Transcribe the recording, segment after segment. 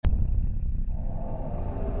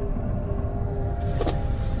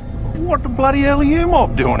What the bloody hell are you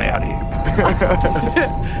mob doing out here?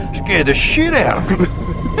 Scared the shit out of me.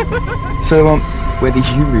 So, where do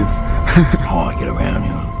you live? Oh, I get around,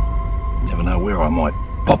 Never know where I might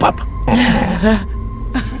pop up.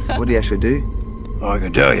 What do you actually do? I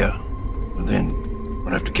can tell you, but then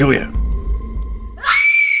I'd have to kill you.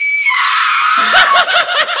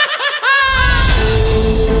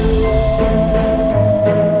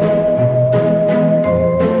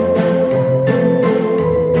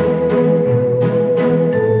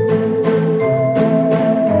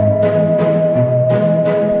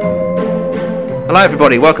 Hello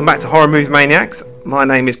everybody, welcome back to Horror Movie Maniacs. My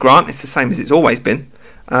name is Grant, it's the same as it's always been,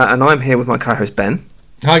 and I'm here with my co-host Ben.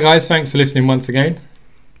 Hi guys, thanks for listening once again.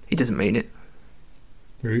 He doesn't mean it.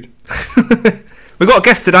 Rude. We've got a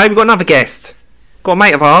guest today, we've got another guest. Got a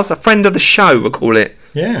mate of ours, a friend of the show we'll call it.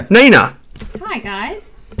 Yeah. Nina! Hi guys.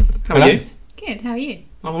 How are you? Good, how are you?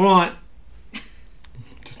 I'm alright.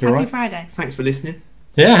 Just Happy alright. Friday. Thanks for listening.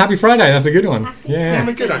 Yeah, happy Friday, that's a good one. Happy Yeah. Yeah,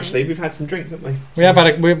 we're good actually, we've had some drinks, haven't we? We have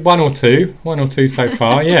had one or two so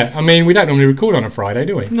far, yeah. I mean, we don't normally record on a Friday,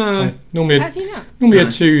 do we? No. So, normally How do you know? normally No.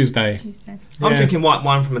 a Tuesday. Tuesday. I'm Yeah. drinking white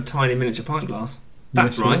wine from a tiny miniature pint glass.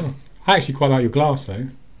 That's Yes, you right. are. I actually quite like your glass though.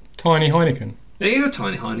 Tiny Heineken. It is a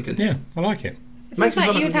tiny Heineken. Yeah, I like it. It Makes feels me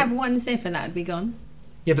like feel you like would I'm have one sip and that would be gone.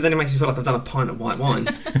 Yeah, but then it makes me feel like I've done a pint of white wine.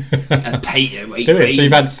 A Peter, wait, Do it. So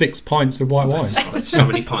you've had 6 pints of white wine. I've had so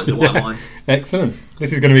many pints of white wine. Excellent.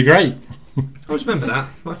 This is going to be great. I always remember that.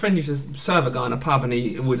 My friend used to serve a guy in a pub and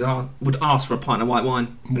he would ask for a pint of white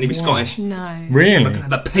wine. And he'd be Wow. Scottish. No. I Really? can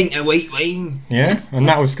have a pint of white wine. Yeah, and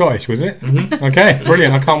that was Scottish, was it? Mm-hmm. Okay,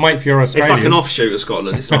 brilliant. I can't wait for your It's Australian. like an offshoot of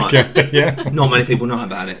Scotland. It's like Okay, yeah, not many people know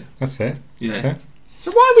about it. that's fair. Yeah. That's fair.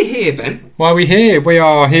 So why are we here, Ben? Why are we here? We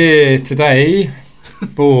are here today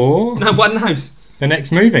for No one knows. the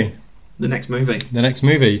next movie. The next movie. The next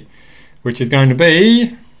movie, which is going to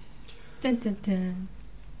be Dun, dun, dun.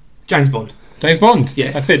 James Bond. James Bond.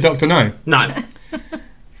 Yes. That's it, Dr. No. No.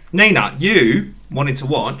 Nina, you wanted to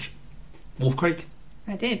watch Wolf Creek.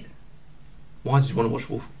 I did. Why did you want to watch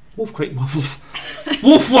Wolf Creek? Wolf.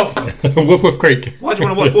 Woof Woof Creek. Why do you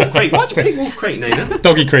want to watch Wolf Creek? Why did you pick Wolf Creek, Nina?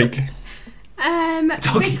 Doggy Creek.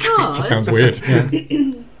 Doggy Because Sounds weird. Yeah.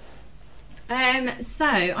 so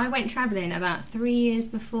I went travelling about 3 years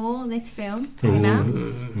before this film came out.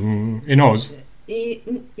 In Oz.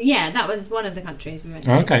 Yeah, that was one of the countries we went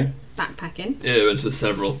to. Okay. Backpacking. Yeah, went to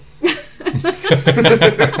several.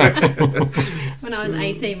 When I was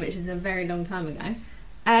 18, which is a very long time ago.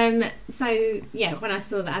 So yeah, when I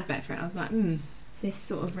saw the advert for it, I was like, this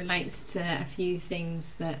sort of relates to a few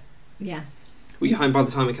things that, yeah. Were you home by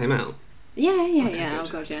the time it came out? Yeah. Okay, Oh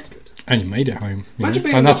good. god, yeah. Good. And you made it home. You Imagine know?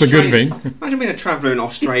 being And that's a good Australian. thing. Imagine being a traveller in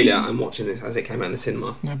Australia and watching this as it came out in the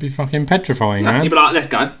cinema. That'd be fucking petrifying, You'd man. be like, let's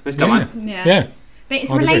go, Yeah. mate. Yeah. But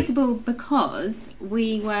it's I'd agree. relatable because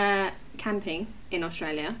we were camping in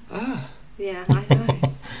Australia. Ah, Yeah, I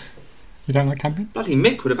know. You don't like camping? bloody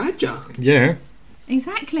Mick would have had you. Yeah.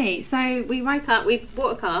 Exactly. So we woke up, we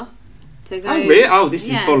bought a car to go. Oh, really? Oh, this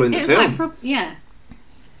is following the it was film. like yeah.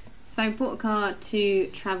 So bought a car to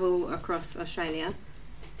travel across Australia,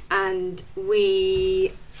 and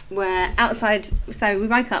we were outside. So we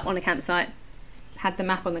woke up on a campsite, had the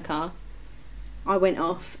map on the car. I went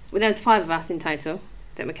off. Well, there was 5 of us in total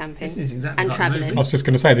that were camping This is exactly and like the movie. travelling. I was just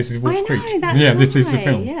going to say, this is Wolf I know, Creek. that's Yeah, this is the why,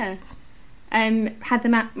 film. Yeah. Had the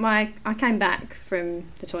map. I came back from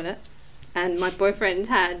the toilet, and my boyfriend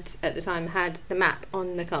had at the time had the map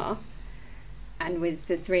on the car, and with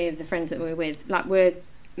the 3 of the friends that we were with, like we're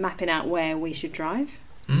mapping out where we should drive,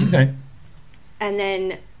 Okay. and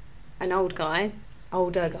then an older guy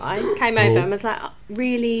came over and was like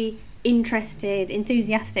really interested,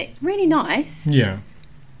 enthusiastic, really nice, Yeah.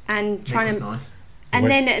 and trying to. nice. And Wait.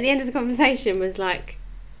 then at the end of the conversation was like,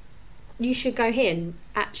 you should go here, and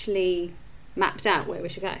actually mapped out where we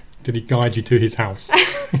should go. Did he guide you to his house?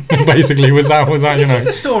 Basically, was that you This know? is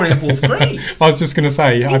the story of Wolf Creek. I was just going to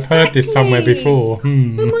say, I've heard this somewhere Exactly. before. Oh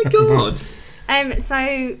my god.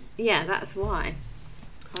 So yeah, that's why.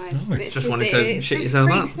 Nice. Just wanted to shit yourself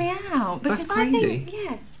up. freaks me out because That's I crazy. think,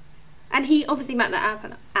 yeah. And he obviously mapped that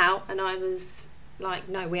out, and I was like,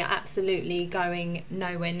 no, we are absolutely going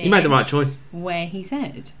nowhere near. You made the right choice. where he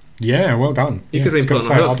said. Yeah, well done. You yeah, could have been I was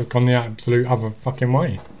put on a gonna say, hook. I'd have gone the absolute other fucking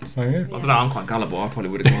way. So, yeah. I don't know, I'm quite gullible. I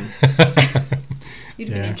probably would have gone. You'd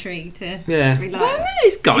have been Yeah. intrigued to. Yeah. be like, So,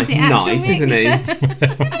 this guy's is it actual nice, Mick? isn't he?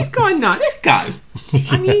 This guy nice. Let's go.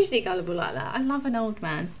 I'm usually gullible like that. I love an old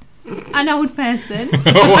man, an old person. It's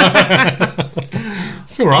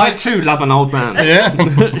all I right. too love an old man. Yeah.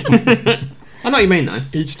 I know what you mean though.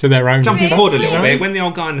 Each to their own. Jumping Yeah, forward a it's little fine. bit, when the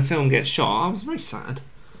old guy in the film gets shot, I was very sad.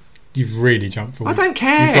 you've really jumped forward. I don't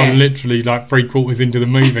care. You've gone literally like 3/4 into the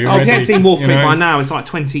movie. Oh, if you haven't seen Wolf you Creek know. by now, it's like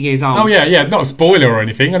 20 years old. Oh yeah, not a spoiler or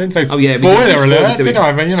anything. I didn't say Oh, yeah, spoiler alert, did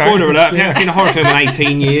I? But, you know, Spoiler alert, if you yeah. haven't seen a horror film in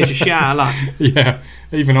 18 years, you're shit out of luck. Yeah,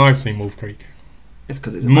 even I've seen Wolf Creek. It's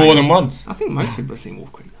because it's More amazing. than once. I think most people have seen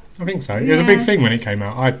Wolf Creek. I think so. It was a big Yeah. thing when it came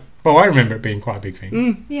out. I remember it being quite a big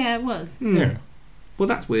thing. Yeah, it was. Yeah. Well,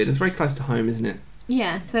 that's weird. It's very close to home, isn't it?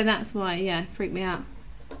 Yeah, so that's why, freaked me out.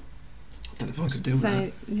 I don't know if I could do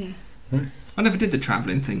that. So, yeah. I never did the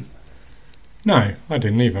travelling thing. No, I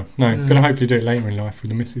didn't either. No, No. gonna hopefully do it later in life with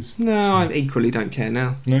the missus. No, I equally don't care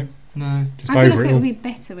now. No, No. just I feel over like it it'll all. be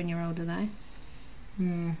better when you're older, though.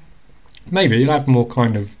 Maybe you'll have more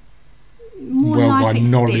kind of More worldwide life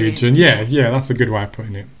knowledge, and yeah, that's a good way of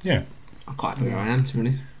putting it. Yeah, I'm quite happy where I am, to be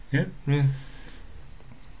honest. Yeah. Yeah.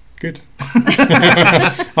 good.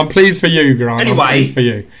 I'm pleased for you, Grant. Anyway. I'm pleased for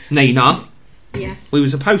you. Nina, Yes. we were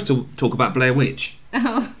supposed to talk about Blair Witch.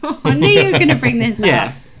 Oh, I knew you were going to bring this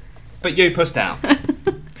up. But you pushed out.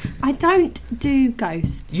 I don't do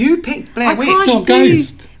ghosts. You picked Blair I Witch. can't not do-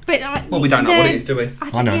 ghost. But Well, we don't know what it is, do we?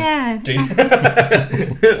 I know. Yeah. Do you?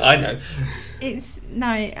 I know.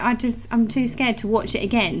 I'm too scared to watch it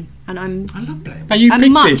again, and I'm I love Blair Witch. But you I'm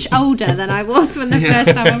picked much it. older than I was when the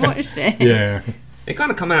first time I watched it. Yeah, It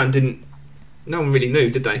kind of come out and didn't... No one really knew,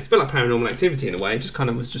 did they? It's a bit like Paranormal Activity in a way. It just kind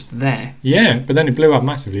of was just there. yeah, but then it blew up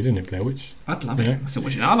massively, didn't it, Blair Witch? I'd love Yeah. it. I still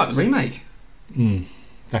watch it. I like the remake.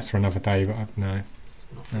 That's for another day, but no.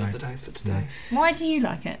 Not for another day, it's for today. Why do you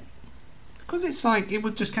like it? Because it's like,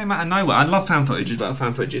 it just came out of nowhere. I love found footage as well.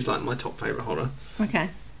 Found footage is like my top favourite horror. Okay.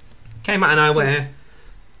 Came out of nowhere.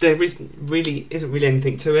 There isn't really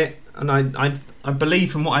anything to it. And I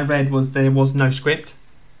believe from what I read was there was no script.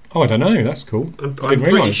 Oh, I don't know. That's cool. I'm didn't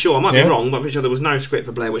pretty realise. sure, I might Yeah. be wrong, but I'm pretty sure there was no script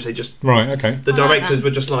for Blair Witch. They just, Right. Okay. the I like directors that.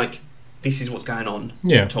 were just like, this is what's going on.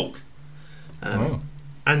 Yeah. Talk. Wow.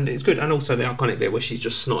 And it's good. And also the iconic bit where she's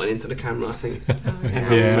just snotting into the camera, I think. Everyone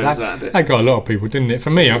Yeah, remembers that bit. that got a lot of people, didn't it? For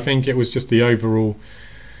me, I think it was just the overall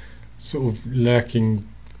sort of lurking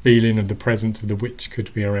feeling of the presence of the witch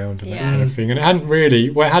could be around and that Yeah. kind of thing. And it hadn't really,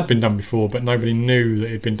 well, it had been done before, but nobody knew that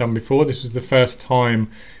it had been done before. This was the first time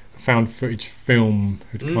a found footage film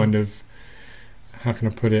had kind of, how can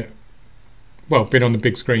I put it? Well, been on the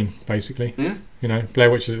big screen, basically. Yeah. You know, Blair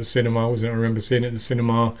Witch was at the cinema, wasn't it? I remember seeing it at the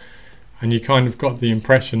cinema. And you kind of got the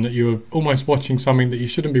impression that you were almost watching something that you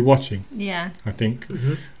shouldn't be watching, Yeah. I think.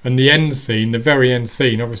 Mm-hmm. And the end scene, the very end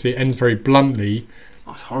scene, obviously it ends very bluntly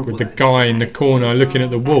Oh, it's horrible. with the that is. guy in the That's corner horrible. looking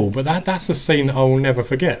at the wall. But that's a scene that I will never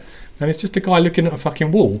forget. And it's just a guy looking at a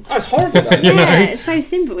fucking wall. Oh, it's horrible though. You know? Yeah, it's so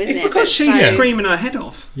simple, isn't It's it? because But she's so- screaming her head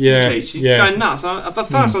off. Yeah, She's yeah. going nuts. At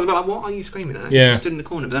first I was a bit like, what are you screaming at? Yeah. She stood in the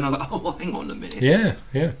corner, but then I was like, oh, hang on a minute. Yeah,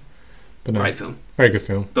 yeah. But no, Great film. very good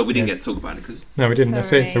film. But we didn't Yeah. get to talk about it because... No, we didn't.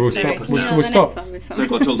 That's it. So we'll Sorry. stop. Sorry. We'll, No, we'll the stop. next one was So we've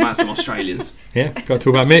got to talk about some Australians. Yeah, got to talk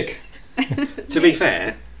about Mick. To be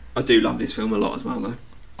fair, I do love this film a lot as well though.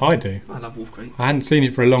 I do. I love Wolf Creek. I hadn't seen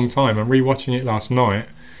it for a long time. I'm rewatching it last night.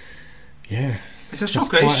 Yeah, It's a That's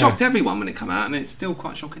shocker. It quite shocked everyone when it came out and it's still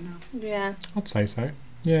quite shocking now. Yeah. I'd say so.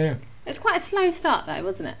 Yeah. It's quite a slow start, though,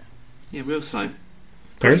 wasn't it? Yeah, real slow.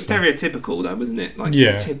 Very Very slow. stereotypical though, wasn't it? Like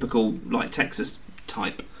Yeah. typical like Texas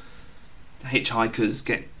type. The hitchhikers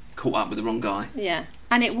get caught up with the wrong guy. Yeah.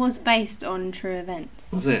 And it was based on true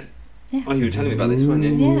events. Was it? Yeah. Oh, you were telling me about this, weren't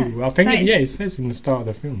you? Yeah. Ooh, I think So it says in the start of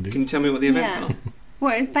the film, dude. Can you tell me what the events Yeah. are?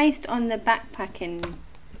 Well, it was based on the backpacking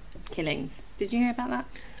killings. Did you hear about that?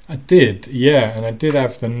 I did, yeah, and I did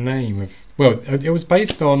have the name of. Well, it was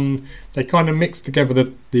based on. They kind of mixed together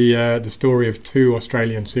the story of two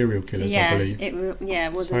Australian serial killers, I believe. It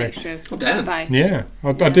was So- a mixture of Oh, damn. both. Yeah,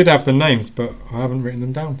 I did have the names, but I haven't written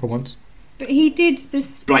them down for once. But he did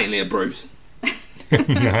this. Blatantly a Bruce. No,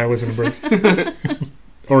 it wasn't a Bruce.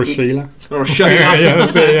 Or a Sheila. Or a show. yeah,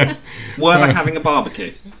 that's it, yeah. Were they having a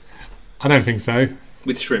barbecue I don't think so.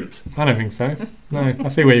 with shrimps? I don't think so. No, I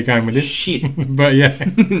see where you're going with this. Shit. But yeah,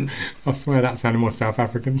 I swear that sounded more South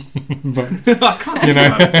African. But I can't. you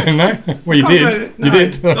know, no. Well, you did. No. You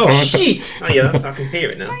did. Oh shit! Oh yeah, I can hear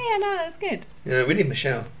it now. Oh yeah, no, that's good. Yeah, we need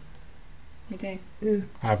Michelle. We do.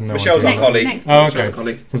 I have no Michelle's idea. our colleague. Next Oh, Michelle's okay. our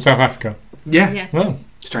colleague. From South Africa. Yeah. Yeah. Well,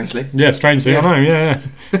 Strangely. yeah, strangely, I know. Yeah.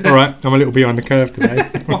 All right, I'm a little behind the curve today.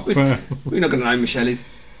 But, We're not going to know who Michelle is.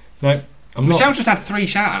 no, I'm not. Michelle just had 3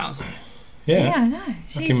 shout-outs. Yeah, Yeah, I know.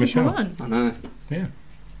 She Fucking used to come Michelle. on. I know.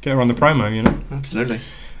 get her on the promo, you know. Absolutely.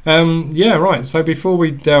 Yeah, right. So before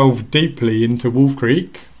we delve deeply into Wolf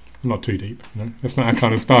Creek, not too deep, no, that's not our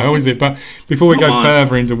kind of style, is it? But before we It's go not mine.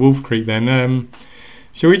 further into Wolf Creek, then,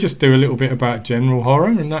 shall we just do a little bit about general horror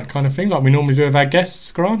and that kind of thing, like we normally do with our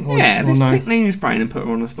guests, Grant? Or, Yeah, or let's no? pick Nina's brain and put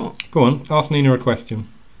her on the spot. Go on, ask Nina a question.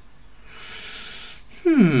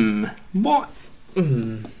 What?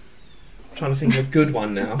 Trying to think of a good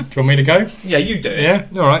one now. Do you want me to go? Yeah, you do it. Yeah.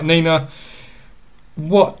 All right, Nina.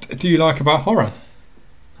 What do you like about horror?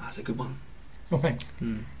 That's a good one. Oh, thanks.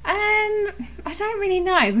 I don't really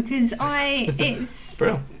know because it's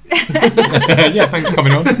Brilliant. Yeah, thanks for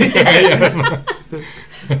coming on. Yeah.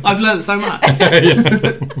 I've learnt so much.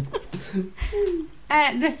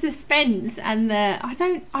 the suspense and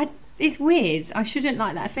it's weird. I shouldn't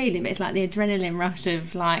like that feeling, but it's like the adrenaline rush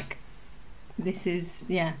of like this is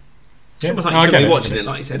Yeah, It's almost like no, you I should get be it. watching it,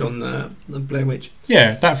 like you said on the Blair Witch.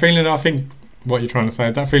 Yeah, that feeling. I think what you're trying to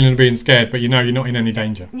say, that feeling of being scared, but you know you're not in any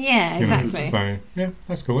danger. yeah, You know, exactly. so yeah,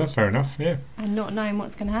 that's cool. That's fair enough. Yeah. And not knowing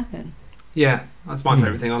what's going to happen. Yeah, that's my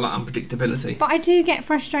favourite thing. I like unpredictability. But I do get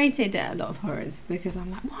frustrated at a lot of horrors because I'm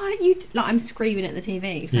like, why are you like I'm screaming at the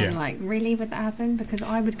TV. So Yeah. I'm like, really, would that happen? Because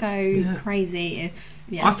I would go crazy if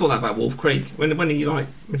I thought that about Wolf Creek when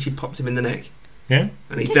she pops him in the neck Yeah.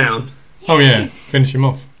 and he's Just- down. Oh yeah. Yes. Finish him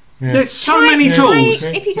off. Yeah. There's so many tools.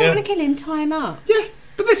 If you don't Yeah. want to kill him, tie him up. Yeah,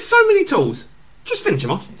 but there's so many tools. Just finish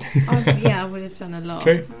him off. I would have done a lot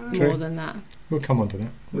True. more True. than that. We'll come on to that.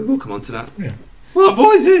 We will come on to that. Yeah. My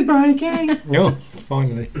voice is breaking. Oh,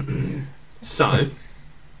 finally. So,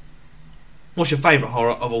 what's your favourite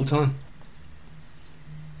horror of all time?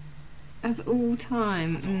 Of all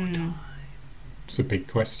time. It's a big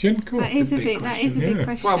question. Cool. That is a big big. That is a question. big Yeah.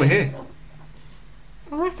 question. Well, we're here.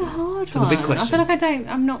 Well, that's a hard For the one. big I feel questions. like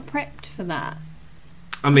I'm not prepped for that.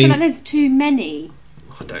 I I mean, feel like there's too many.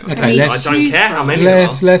 I don't, Okay, I let's- don't care how many there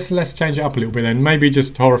are. Let's change it up a little bit then. Maybe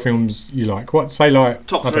just horror films you like. What say like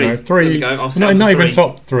Top I don't three. know, There three. we go. I'll No, settle not for even three.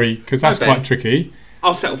 top three because that's Okay. quite tricky.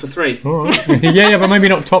 I'll settle for 3. All right. yeah, but maybe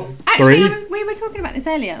not top Actually, three. we were talking about this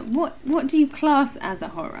earlier. What do you class as a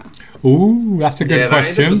horror? Ooh, that's a good Yeah, that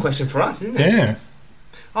is a question. good question for us, isn't it? Yeah.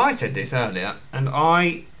 I said this earlier, and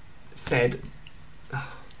I said, I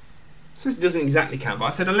suppose it doesn't exactly count, but I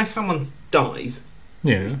said unless someone dies,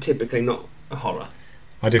 Yeah. it's typically not a horror.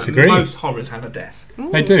 I disagree. Most horrors have a death.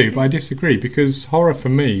 They do, but I disagree because horror for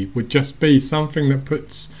me would just be something that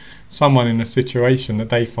puts someone in a situation that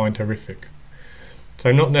they find horrific.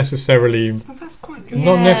 So not necessarily. Well, that's quite good.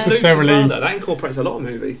 Not Yeah. necessarily. Luke's as well, though. That incorporates a lot of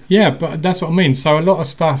movies. Yeah, but that's what I mean. So a lot of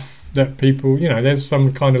stuff that people, there's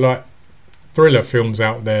some kind of like thriller films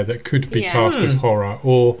out there that could be Yeah. classed as horror,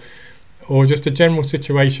 or just a general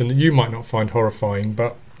situation that you might not find horrifying,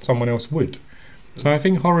 but someone else would. So I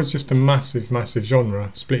think horror is just a massive, massive genre,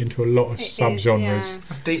 split into a lot of It is, sub-genres.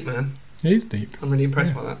 That's deep, man. It is deep. I'm really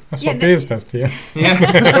impressed by that. That's Yeah, what the- beers does to you.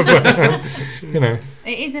 Yeah.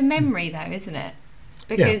 It is a memory, though, isn't it?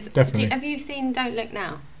 Because definitely. have you seen Don't Look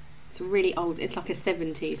Now? It's really old. It's like a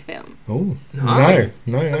 70s film. Oh, No.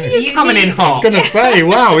 no. You Coming in need- I was hot. going to say,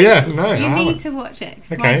 wow, yeah, no. You I need haven't. to watch it.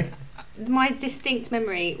 'cause Okay. My distinct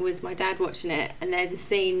memory was my dad watching it, and there's a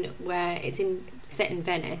scene where it's set in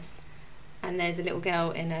Venice, and there's a little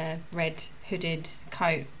girl in a red hooded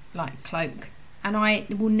coat, like cloak, and I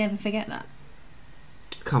will never forget that.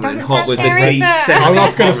 Coming in Doesn't hot sound with the scary, deep but- set. I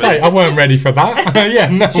was going to say, I weren't ready for that. yeah,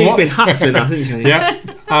 no. She's what? been hustling us, hasn't she? Yeah,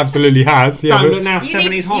 absolutely has. Yeah, Don't but Look Now, You 70s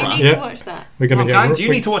need horror. to Yeah. watch that. we're going I'm to going get. to. You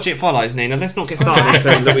need to watch It Follows, Nina. Let's not get started on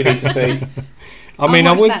films that we need to see. I mean,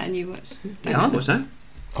 I I'll watch was. that and you watch. Yeah, I'll watch that.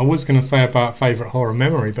 I was going to say about favourite horror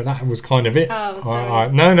memory, but that was kind of it. Oh,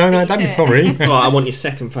 sorry. No, Beat don't be it. sorry. Right, I want your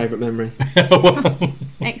second favourite memory.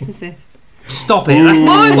 Exorcist. Stop it, that's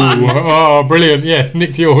my one. Oh, brilliant. Yeah,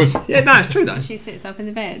 nicked yours. Yeah, no, it's true though. She sits up in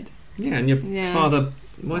the bed. Yeah, and your Yeah. father,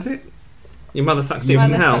 what is it? Your mother sucks Your dicks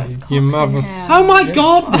in mother hell. sucks cocks Your in mother's- hell. Oh my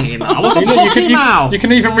god, Nina, what's a You know, potty mouth? you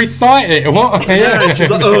can even recite it. What? Yeah, she's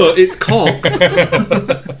like, oh, it's cocks.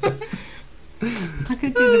 I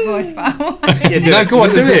could do the voice, but I won't. Yeah, do No, it. go on,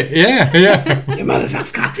 do it. Yeah. Your mother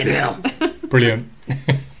sucks cocks in hell. Brilliant.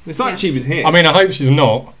 It's like she was here. I mean, I hope she's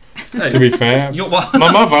not, to be fair. You're what?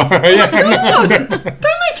 My mother. yeah. Don't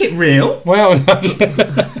make it real. Well,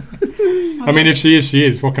 I mean, if she is, she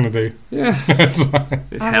is. What can I do? Yeah. So-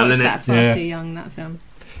 It's I hell watched in that it. far Yeah. too young, that film.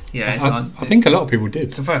 Yeah, it's, I think a lot of people did.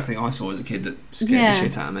 it's the first thing I saw as a kid that scared Yeah. the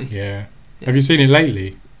shit out of me. Yeah. Have you seen it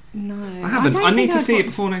lately? No. I haven't. don't I need think to I'd see it watch-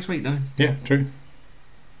 before next week though. Yeah, true.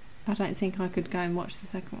 I don't think I could go and watch the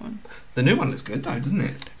second one. The new one looks good though, doesn't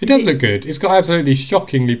it? It does look good. It's got absolutely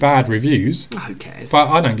shockingly bad reviews, Oh, who cares? but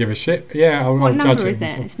I don't give a shit. Yeah, I'll What judge number it. is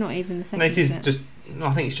it? It's not even the second. No, this is it? just. No,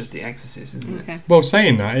 I think it's just The Exorcist, isn't it? Okay. Well,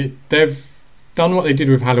 saying that, they've done what they did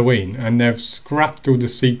with Halloween, and they've scrapped all the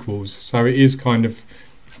sequels, so it is kind of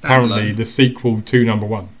apparently Standalone. the sequel to number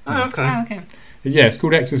one. Oh, okay. Oh, okay. Yeah, it's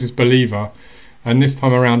called Exorcist Believer, and this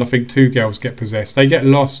time around, I think 2 girls get possessed. They get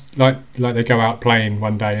lost, like they go out playing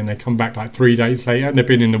one day, and they come back like 3 days later, and they've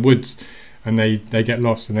been in the woods, and they get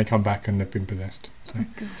lost and they come back and they've been possessed. So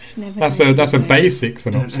Gosh, never. that's a basic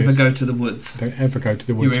Don't synopsis. ever go to the woods. Don't ever go to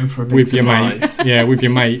the woods. You're in for a big with your mate. surprise. Yeah, with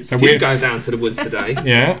your mate. So If you go down to the woods today.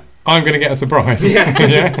 yeah, I'm going to get a surprise. Yeah.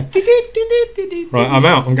 Yeah. Right, I'm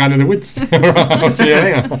out. I'm going to the woods. Right, I'll see you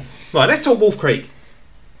later. Right, let's talk Wolf Creek.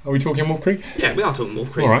 Are we talking Wolf Creek? Yeah, we are talking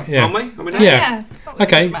Wolf Creek. All right, yeah. Aren't we? Are we there? Yeah. Thought we were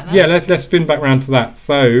Okay, talking about that. yeah, let's spin back round to that.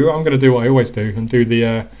 So I'm going to do what I always do and do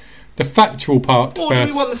the factual part Or do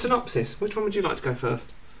first. we want the synopsis? Which one would you like to go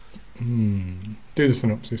first? Do the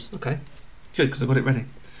synopsis. Okay. Good, because I've got it ready.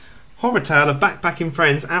 Horror tale of backpacking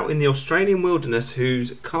friends out in the Australian wilderness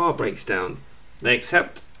whose car breaks down. They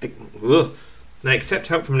accept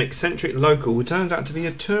help from an eccentric local who turns out to be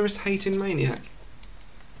a tourist-hating maniac.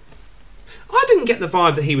 I didn't get the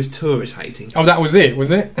vibe that he was tourist-hating. Oh, that was it,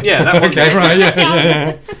 was it? Yeah, that was okay, it. right,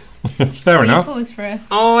 yeah. Fair Can you enough. pause for a...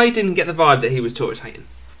 I didn't get the vibe that he was tourist-hating.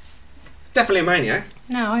 Definitely a maniac.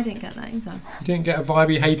 No, I didn't get that either. You didn't get a vibe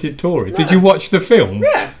he hated tourists. No. Did you watch the film?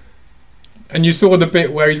 Yeah. And you saw the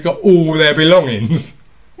bit where he's got all their belongings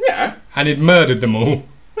Yeah. and he'd murdered them all?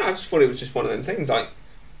 No, I just thought it was just one of them things, like,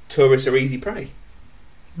 tourists are easy prey.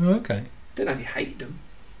 Oh, okay. Didn't know if he hated them.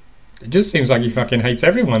 It just seems like he fucking hates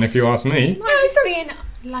everyone, if you ask me. Might just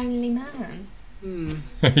be a lonely man. He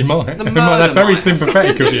might. The He might. That's murder very might.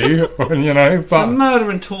 sympathetic of you, you know, The but murder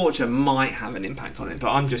and torture might have an impact on it, but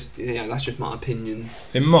I'm just, that's just my opinion.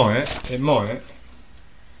 it might. It might.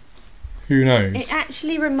 Who knows? It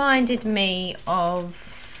actually reminded me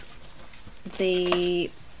of not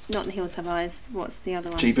The Hills Have Eyes. What's the other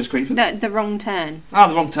one? Jeepers Creepers? The Wrong Turn. Oh,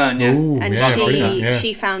 The Wrong Turn, yeah. Ooh, And yeah, she yeah.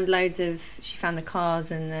 she found she found the cars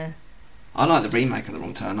and the... I like the remake of The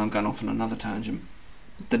Wrong Turn. I'm going off on another tangent.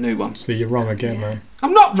 The new one. See, you're wrong again, Yeah. man.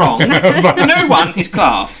 I'm not wrong. The new one is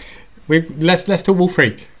class. Let's talk Wolf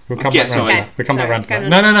Freak. We'll come Yeah, back round sorry. to that. We'll come back Sorry, round to go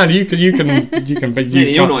that. on. No. You can. But you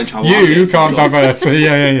You're can't, not in trouble, are You you? can't diverse.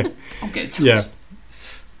 Yeah. I'll get Yeah,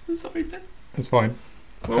 Sorry, Ben. that's fine.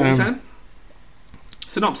 What were we saying?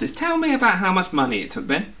 Synopsis. Tell me about how much money it took,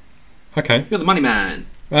 Ben. Okay. You're the money man.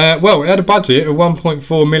 Well, it had a budget of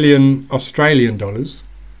 1.4 million Australian dollars,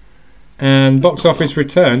 and box not office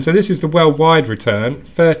return. So this is the worldwide return,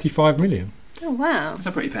 35 million. Oh, wow. That's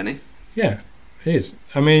a pretty penny. Yeah, it is.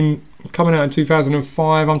 I mean, coming out in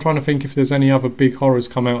 2005. I'm trying to think if there's any other big horrors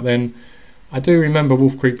come out then. I do remember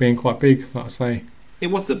Wolf Creek being quite big, like I say. It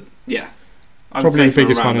was I would Probably say the for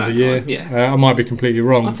biggest around one of that the year. time, Yeah. I might be completely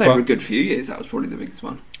wrong, I'd say for a but good few years that was probably the biggest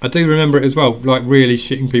one. I do remember it as well, like really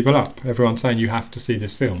shitting people up. Everyone saying you have to see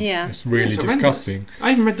this film. Yeah. It's really It's horrendous. disgusting.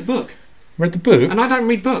 I even read the book. Read the book? And I don't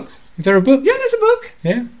read books. Is there a book? Yeah, there's a book.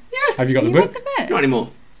 Yeah? Yeah. Have you got the You book? read the book? Not anymore.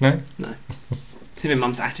 No? It's in my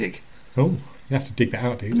mum's attic. Oh, you have to dig that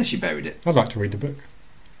out, dude. Unless you buried it. I'd like to read the book.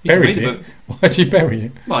 You can Buried read the it? book. Why'd you bury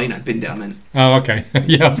it? Well, binned it, I meant. Oh, okay.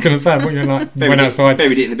 Yeah, I was going to say, I thought you were like, went outside,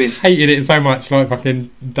 Buried it in the bin. hated it so much, like fucking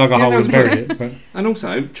dug a Yeah, hole that and was buried it. But And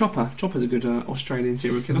also, Chopper. Chopper's a good Australian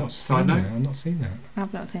serial I've killer. not Side seen note. that. I've not seen that.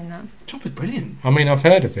 I've not seen that. Chopper's brilliant. I mean, I've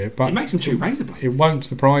heard of it, He but makes them chew razor blades. it won't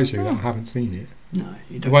surprise you that I haven't seen it. No,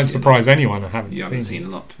 you It don't. won't see a surprise lot. anyone I haven't You seen haven't seen it. a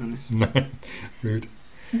lot, to be honest. No. Rude.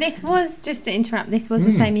 This was, just to interrupt, this was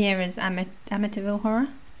the same year as Amityville Horror.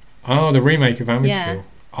 Oh, the remake of Amityville. Yeah.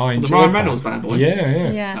 I The enjoyed Ryan that. Reynolds bad boy. Yeah.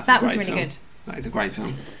 Yeah, That's that a was great really film. good. That is a great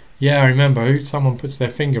film. Yeah, I remember someone puts their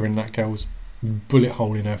finger in that girl's bullet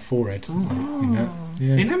hole in her forehead. Oh. In that.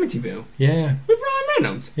 Yeah. In Amityville. Yeah. With Ryan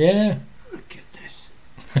Reynolds. Yeah. Oh,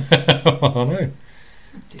 goodness. I know.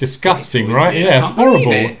 Disgusting, Disgraceful, right? isn't it? I Yes, can't believe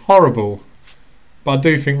horrible. it. Horrible. But I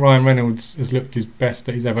do think Ryan Reynolds has looked his best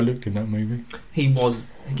that he's ever looked in that movie. He was,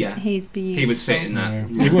 yeah. He's beautiful. He was fit in that.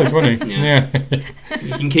 He was, wasn't he? Yeah. Yeah.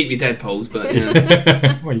 You can keep your Deadpools, but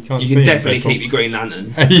yeah. Well, you can't You see can it, definitely therefore. keep your Green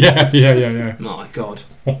Lanterns. yeah. My God.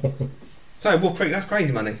 So, Wolf Creek, that's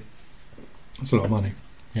crazy money. That's a lot of money.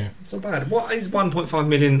 It's not bad. What is 1.5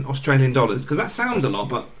 million Australian dollars? Because that sounds a lot,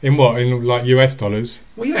 but In what? In like US dollars?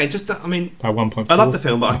 well, yeah. Just I mean, Like 1.4? I love the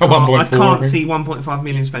film, but I 1.4, can't I think. see 1.5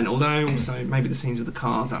 million spent. Although also maybe the scenes with the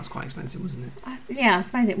cars, that's quite expensive, wasn't it? Yeah, I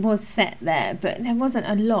suppose it was set there, but there wasn't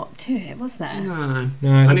a lot to it, was there? No. No,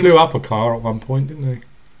 And they it blew was- up a car at one point, didn't they?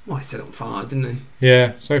 Well, I set it on fire, didn't he?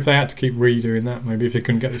 Yeah, so if they had to keep redoing that, maybe if they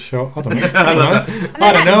couldn't get the shot, I don't know.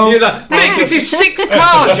 I don't know. You're like, Nick, this is 6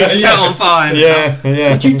 cars you set on fire.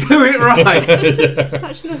 Yeah. Did you do it right?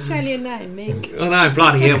 Such an Australian name, Mick. Oh no,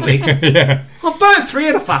 bloody hell, Mick. Yeah. I've burned 3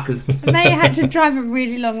 of the fuckers. And they had to drive a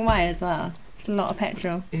really long way as well. It's a lot of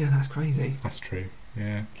petrol. Yeah, that's crazy. That's true.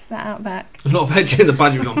 Yeah. It's that outback. A lot of petrol. The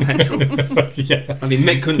budget was on petrol. Yeah. I mean,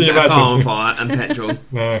 Mick couldn't Can you set a car on imagine? fire and petrol.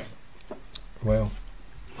 No. Well,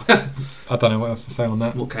 I don't know what else to say on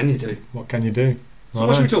that. What can you do? What can you do? So I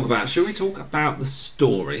what should know. we talk about? Should we talk about the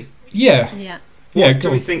story? Yeah. Yeah. What Yeah, do go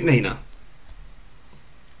we on. think, Nina?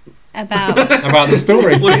 About. About the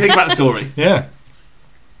story. What do you think about the story? Yeah.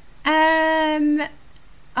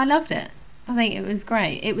 I loved it. I think it was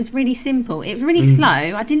great. It was really simple. It was really slow.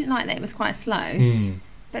 I didn't like that it was quite slow. Mm.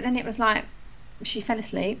 But then it was like she fell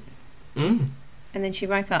asleep Mm. and then she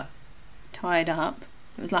woke up tied up.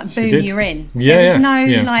 It was like, She boom, did. you're in. Yeah, there was no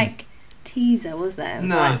yeah. like teaser, was there? It was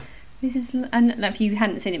No. like, this is, and like, if you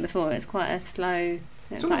hadn't seen it before, it's quite a slow.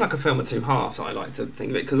 It's almost like a film of two halves, I like to think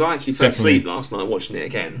of it, because I actually fell Definitely. asleep last night watching it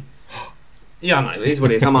again. Yeah, I know, it is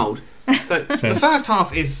what it is, I'm old. So the first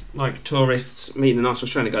half is like tourists meeting a nice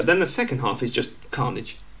Australian guy, then the second half is just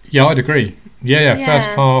carnage. Yeah, I'd agree. Yeah. Yeah. First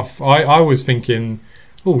half, I was thinking,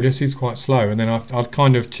 oh, this is quite slow, and then I'd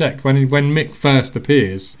kind of checked when Mick first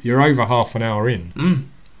appears, you're over half an hour in. Mm.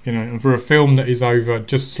 You know, and for a film that is over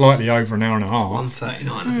just slightly over an hour and a half, 1:39,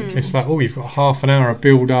 I think. it's like, oh, you've got half an hour of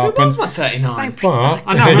build up. It was 1:39. So But- precise.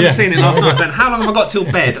 I know, I remember Yeah. seeing it last night saying, how long have I got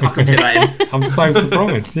till bed? I can fit that in. I'm so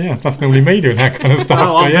surprised. Yeah, that's normally me doing that kind of stuff.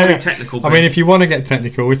 Oh, I'm but very yeah. technical. I mean, if you want to get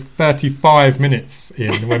technical, it's 35 minutes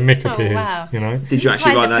in when Mick Oh, appears. wow. You know, Did you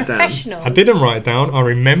actually guys write are that down? professionals. I didn't write it down. I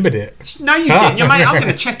remembered it. No, you didn't. You mate, I'm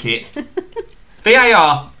going to check it.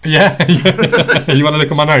 VAR. Yeah. You want to look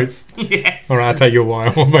at my notes? Yeah. All right, I'll take you a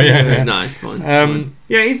while. But yeah. No, it's fine. It's Um, fine.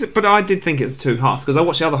 Yeah, but I did think it was two halves, because I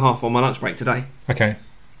watched the other half on my lunch break today, Okay.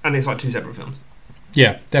 and it's like two separate films.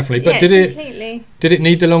 Yeah, definitely. But Yeah, did it's it completely.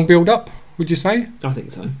 need the long build up? Would you say? I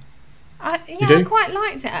think so. I do? quite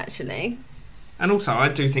liked it actually. And also, I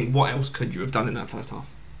do think, what else could you have done in that first half?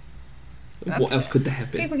 What else could there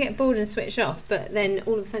have been? People get bored and switch off, but then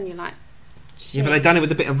all of a sudden you're like, Yeah, but they done it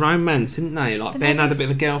with a bit of romance, didn't they? Like, But Ben had a that's- bit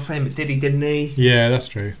of a girlfriend, but did he, didn't he? Yeah, that's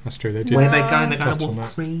true. That's true. They did. Where No. they going? They're going Touch to on Wolf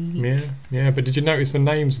that. Creek? Yeah. But did you notice the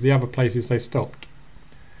names of the other places they stopped?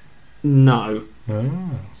 No.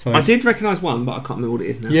 So I did recognise one, but I can't remember what it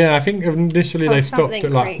is now. Yeah, I think initially Oh, they stopped something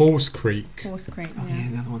at like Creek. Horse Creek. Horse Creek. Oh, Yeah. yeah,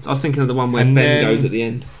 the other ones. I was thinking of the one where And Ben then- goes at the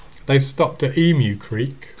end. They stopped at Emu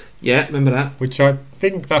Creek, Yeah, remember that? which I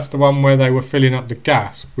think that's the one where they were filling up the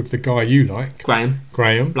gas with the guy you like, Graham.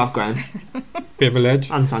 Graham. Love Graham. Bit of a ledge.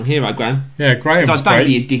 Unsung hero, Graham. Yeah, Graham's So don't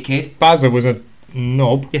be great. a dickhead. Bazza was a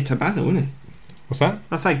knob. Yeah, to Basil, wasn't he? What's that?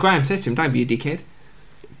 I say Graham says to him, don't be a dickhead.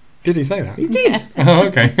 Did he say that? He did. Oh,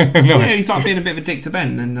 okay. Yeah, Nice. he's like being a bit of a dick to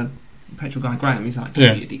Ben, and the petrol guy Graham, he's like, Yeah.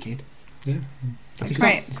 don't be a dickhead. Yeah.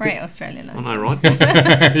 That's Great Australian I accent. know, right?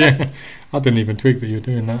 Yeah. I didn't even twig that you were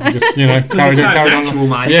doing that. I just, carried it's on. so Carried on. natural,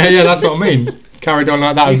 mate. Yeah, that's what I mean. Carried on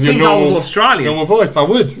like that You as your think I was normal, Australian? normal voice. I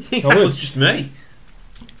would. that I would. was just me.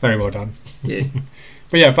 Very well done. Yeah.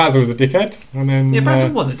 But yeah, Basil was a dickhead, and then Yeah,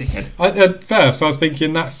 Basil was a dickhead. at first I was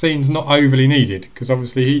thinking that scene's not overly needed because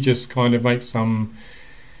obviously he just kind of makes some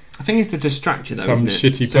I think it's to distract you, though, some isn't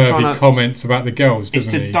it? shitty So trying pervy to- comments about the girls, It's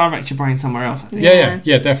doesn't to he? direct your brain somewhere else, I think.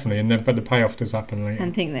 Yeah, definitely. And then, but the payoff does happen later.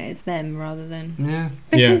 And think that it's them rather than Yeah.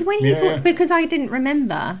 because Yeah, when he yeah. because I didn't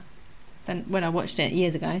remember then when I watched it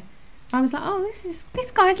years ago, I was like, oh,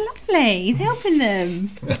 this guy's lovely. He's helping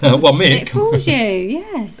them. Well, It Mick. fools you,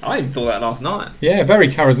 yes. I even thought that last night. Yeah, very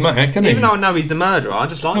charismatic, isn't he? Even though I know he's the murderer, I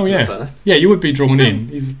just liked Oh, him yeah. at first. Yeah, you would be drawn in.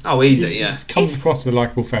 He's Oh, easy, yeah. He comes If- across as a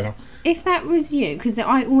likeable fella. If that was you, because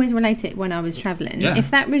I always relate it when I was travelling. Yeah. If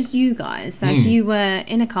that was you guys, so if you were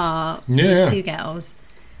in a car Yeah. with two girls,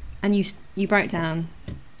 and you broke down,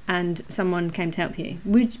 and someone came to help you,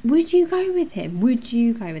 would you go with him? Would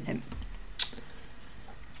you go with him?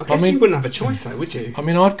 I guess mean- you wouldn't have a choice, though, would you? I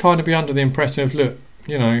mean, I'd kind of be under the impression of, look,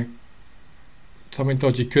 something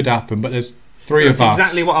dodgy could happen, but there's three That's of us.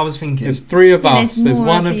 exactly what I was thinking. There's three of Then us. there's There's more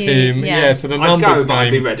one of of you, him. yeah. Yeah, so the I'd numbers go, but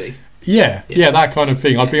I'd be game. ready. Yeah, that kind of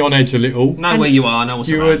thing. I'd be on edge a little. Know And where you are, know what's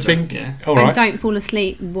You around would think, Yeah. all And right. don't fall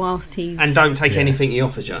asleep whilst he's. And don't take Yeah. anything he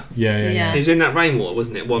offers you. Yeah. Yeah. So he was in that rainwater,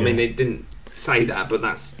 wasn't it? Well, I mean, Yeah. it didn't say that, but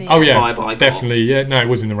that's Yeah. Oh the yeah, vibe I got. definitely. Yeah, no, it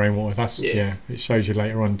was in the rainwater. That's Yeah. It shows you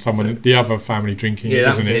later on someone, So- the other family drinking. Yeah, that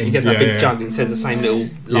doesn't was it. He And- gets that big yeah. jug and he says the same little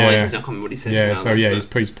Yeah. lines. I can't remember what he says. Yeah, now, so yeah,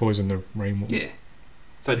 but- he's poisoned the rainwater. yeah.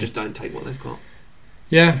 So just don't take what they've got.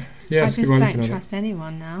 Yeah. I That's a good just way of don't looking at it. trust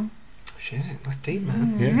anyone now. Shit, that's deep,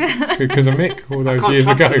 man. Yeah, because of Mick all those can't years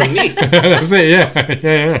trust ago. because of Mick. That's it.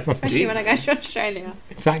 Yeah. Especially Deep. when I go to Australia.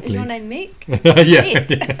 Is Exactly. your name Mick? yeah.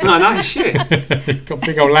 Shit. No, no, shit. Got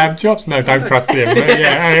big old lamb chops. No, don't trust him.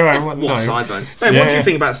 Yeah. Anyway, What no. sideburns? Ben, what do Yeah. you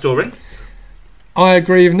think about the story? I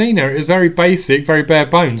agree with Nina. It was very basic, very bare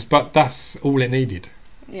bones, but that's all it needed.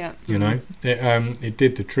 Yeah. You know, it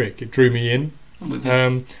did the trick. It drew me in. I'm with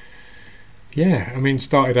you. Yeah, I mean,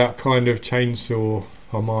 started out kind of chainsaw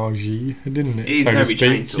homage, didn't it? It is so to very speak.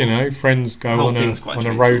 chainsaw. You know, friends The go whole on thing's quite a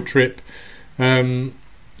chainsaw. road trip, and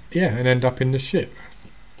end up in the ship.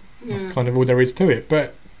 That's Yeah. kind of all there is to it.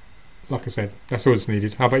 But like I said, that's all that's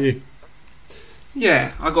needed. How about you?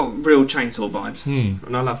 Yeah, I got real chainsaw vibes, Hmm.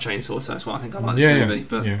 and I love chainsaws, so that's why I think I like this movie.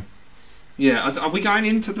 But are we going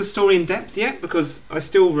into the story in depth yet? Because I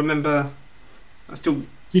still remember.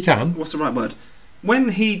 You can. What's the right word? When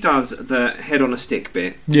he does the head on a stick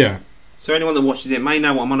bit. Yeah. So anyone that watches it may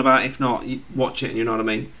know what I'm on about. If not, you watch it and you know what I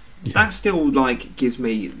mean. Yeah. That still like gives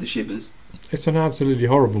me the shivers. It's an absolutely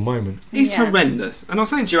horrible moment. It's Yeah. horrendous. And I was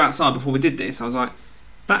saying to you outside before we did this, I was like,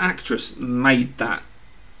 that actress made that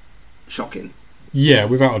shocking. Yeah,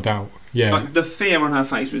 without a doubt. Yeah. Like the fear on her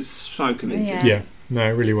face was so convincing. Yeah. Yeah. No,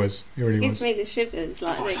 it really was. It really Gives was. me the shivers.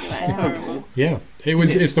 Like, It's thinking about it. It's horrible. Yeah. It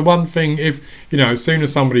was. Yeah. It's the one thing. If as soon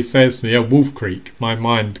as somebody says to me, Wolf Creek, my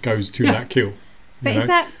mind goes to Yeah. that kill. But You is know?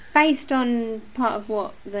 that based on part of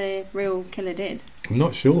what the real killer did? I'm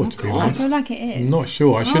not sure. Oh, To be God. I honest, feel like it is. I'm not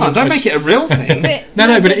sure. I should. Oh, don't make it a real thing.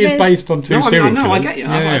 No, but it is the- based on two No, I serial know, I killers. get you.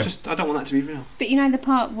 Yeah, I don't want that to be real. But you know the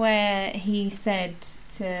part where he said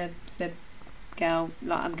to the girl,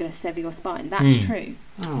 like, "I'm going to sever your spine." That's true.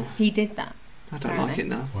 Oh, He did that. I don't like it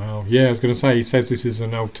now. Wow. Yeah, I was going to say, he says this is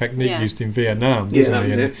an old technique Yeah. used in Vietnam, Yeah, doesn't that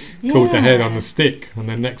he? was And it. called the head on the stick, and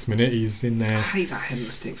then next minute he's in I there. hate that head on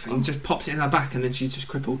the stick thing. He just pops it in her back and then she's just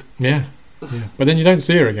crippled. Yeah. Yeah. But then you don't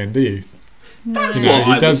see her again, do you? That's You know, what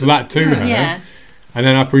he I does was- that to her, Yeah. and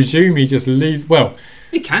then I presume he just leaves. Well,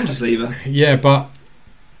 You can just leave her. yeah, but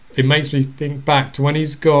it makes me think back to when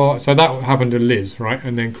he's got. So that happened to Liz, right?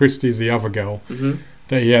 And then Christy's the other girl Mm-hmm.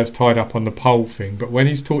 that he has tied up on the pole thing. But when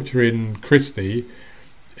he's torturing Christy,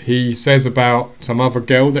 he says about some other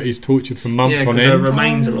girl that he's tortured for months Yeah, on because her end.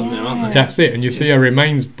 remains are on there, aren't they? That's it, and you see her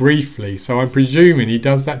remains briefly. So I'm presuming he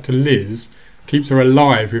does that to Liz, keeps her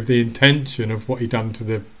alive with the intention of what he done to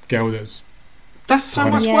the girl that's. That's so Oh,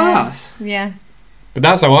 much Yeah. worse. Yeah. But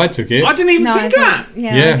that's how I took it. I didn't even No, think I that.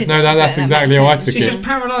 Yeah. Yeah, I didn't, no, that's but exactly makes how I sense. took She's it. just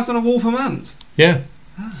paralysed on a wall for months. Yeah,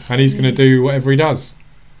 and he's going to do whatever he does.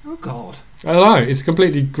 Oh God. I don't know. It's a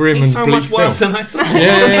completely grim It's and so bleak much worse film. than I thought.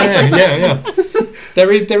 Yeah.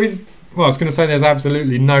 There is. Well, I was going to say there's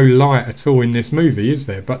absolutely no light at all in this movie, is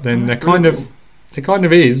there? But then there kind of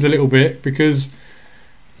is a little bit because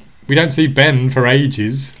we don't see Ben for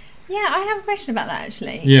ages. Yeah, I have a question about that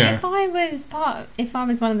actually. Yeah. If I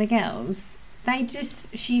was one of the girls,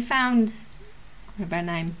 she found, I don't remember her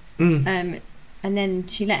name, Mm. and then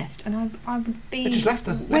she left, and I would be. They just left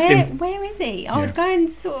her. Left Where him. where is he? I would Yeah. go and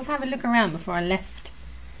sort of have a look around before I left.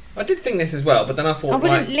 I did think this as well, but then I thought, I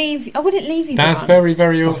wouldn't leave you. That's Grant. very,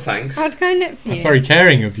 very. oh, thanks. I'd go and look for That's you. very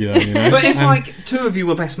caring of you, though. You know. But if Um, like two of you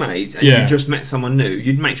were best mates and Yeah. you just met someone new,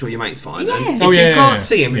 you'd make sure your mate's fine. Yeah. And if Oh, you yeah, can't yeah,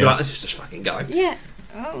 see him, you'd be yeah. like, let's just fucking go. Yeah.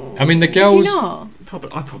 Oh. I mean, the Would girls. you not?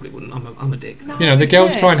 I probably wouldn't. I'm a dick. No. You know, the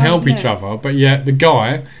girls Look, try and I'd help each look. other, but yeah, the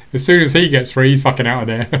guy, as soon as he gets free, he's fucking out of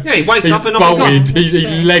there. Yeah, he wakes He's up and off bolted. he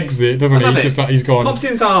He legs it, doesn't I he? love He's it. just like he's gone. pops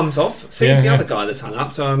his arms off, sees Yeah, the yeah. other guy that's hung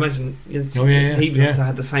up. So I imagine Oh, yeah, he yeah. must have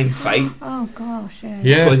had the same fate. Oh gosh. Yeah.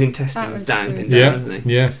 Yeah. He's got his That intestines was dangling good. down, hasn't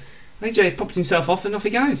he? Yeah, AJ pops himself off and off he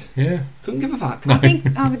goes. yeah. Couldn't give a fuck. I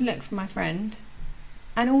think I would look for my friend.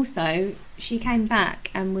 And also, she came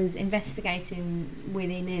back and was investigating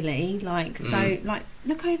willy-nilly, like, so, like,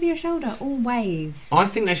 look over your shoulder, always. I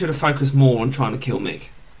think they should have focused more on trying to kill Mick.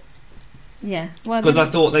 Yeah. Well, Because I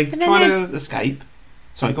thought they but then try to escape.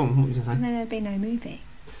 Sorry, go on, what were you going to and then there'd be no movie.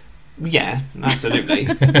 say? Yeah, absolutely.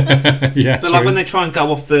 Yeah, But like true. when they try and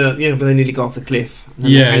go off the, when they nearly go off the cliff, and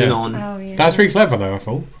then Yeah, they're hanging yeah. on. Oh, yeah. That's pretty clever, though. I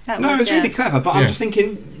thought. That No, was, it's really clever, but I'm Yeah. just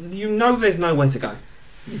thinking, there's nowhere to go.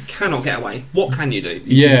 You cannot get away. What can you do? You can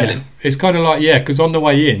kill Yeah, him. it's kind of like because on the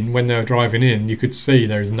way in, when they were driving in, you could see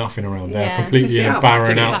there is nothing around there, Yeah. completely It's in the a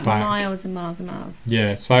barren outback, It's like outback. miles and miles and miles.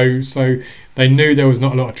 Yeah, so they knew there was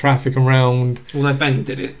not a lot of traffic around. Although Ben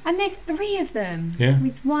did it. And there's 3 of them. Yeah.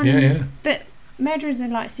 With one. Yeah. But murderers are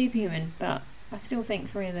like superhuman, but I still think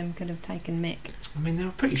 3 of them could have taken Mick. I mean, they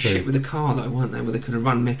were pretty True. shit with the car, though, weren't they? Where they could have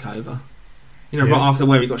run Mick over. Yeah. Right after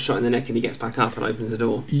where he got shot in the neck and he gets back up and opens the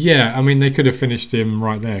door. Yeah, I mean they could have finished him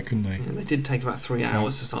right there, couldn't they? And they did take about 3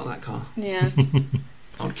 hours to start that car. Yeah.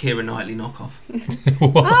 Old Keira Knightley knockoff.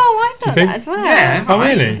 What? Oh, I thought think? that as well. Yeah. Oh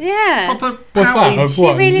really? Yeah. Proper What's that? pouty- Of She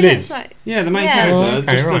what? really Liz? looks like. Yeah, the main Yeah. character. Oh,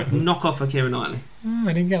 okay, just right. a knock-off of Keira Knightley. Oh,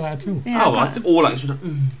 I didn't get that at all. Yeah, Oh, I that's all I was like,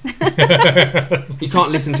 You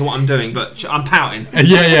can't listen to what I'm doing, but I'm pouting.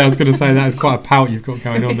 Yeah, I was going to say that is quite a pout you've got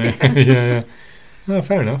going on there. yeah. Oh,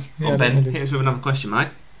 fair enough. Come Yeah, on, Ben, I did- hit us with another question, mate.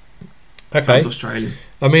 Okay. That was Australian.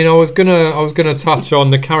 I mean, I was gonna touch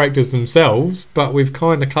on the characters themselves, but we've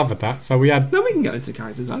kind of covered that. So we had, No, we can go into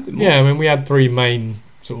characters a bit more. yeah, I mean, we had 3 main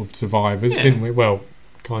sort of survivors, Yeah. didn't we? Well,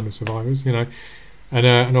 kind of survivors, and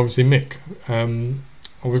obviously Mick.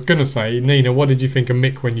 I was gonna say, Nina, what did you think of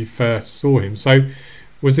Mick when you first saw him? So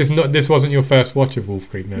Was this not? This wasn't your first watch of Wolf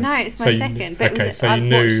Creek, no? No, it's my So you- second. But okay, it was, so I you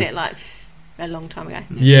watched knew- it like a long time ago.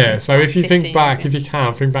 Yeah. So if you think 15 back, years if you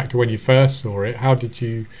can think back to when you first saw it, how did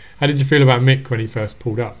you feel about Mick when he first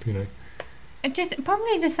pulled up? You know. Just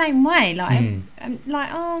probably the same way, like, Mm. like,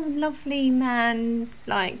 oh, lovely man,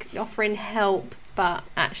 like offering help, but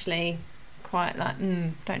actually quite like,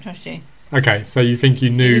 don't trust you. Okay, so you think you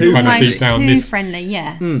knew It was kind of almost deep down too this. friendly,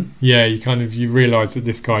 yeah. Yeah, you realise that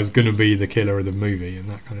this guy's gonna be the killer of the movie and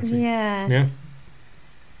that kind of thing. Yeah. Yeah.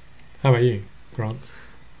 How about you, Grant?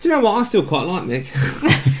 Do you know what? I still quite like Mick.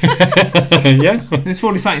 Yeah. There's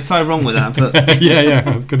probably something so wrong with that, but yeah.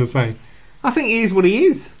 I was gonna say, I think he is what he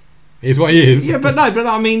is. he's what he is. Yeah, but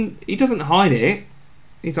I mean, he doesn't hide it.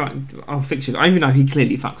 He's like, I'll fix you. Even though he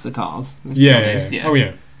clearly fucks the cars. Let's be Yeah. honest, Oh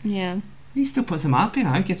yeah. Yeah. He still puts them up,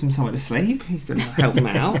 gives them somewhere to sleep. He's going to help them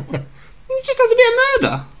out. He just does a bit of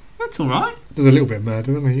murder. That's all right. There's a little bit of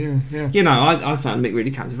murder, doesn't he? Yeah. You know, I found Mick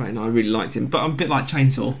really captivating. I really liked him. But I'm a bit like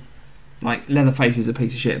Chainsaw. Like, Leatherface is a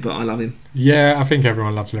piece of shit, but I love him. Yeah, I think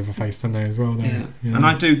everyone loves Leatherface, don't they, as well? Though, Yeah. you know. And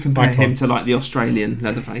I do compare him Icon. to, like, the Australian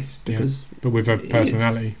Leatherface. Because But with a He is.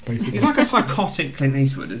 personality, basically. he's like a psychotic Clint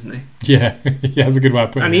Eastwood, isn't he? Yeah, yeah, that's a good way of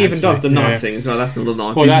putting And it. he even does actually. the knife Yeah. thing as well. That's not a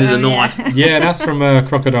knife. Well, He uses that's- a knife. Yeah, that's from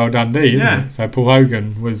Crocodile Dundee, isn't Yeah. it? So Paul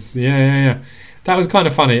Hogan was, yeah. That was kind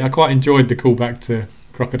of funny. I quite enjoyed the callback to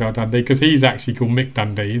Crocodile Dundee because he's actually called Mick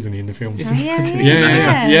Dundee, isn't he, in the film? Is Oh, he?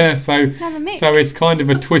 yeah. Yeah. So, Another Mick. so it's kind of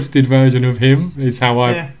a twisted version of him, is how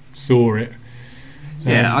I Yeah. saw it.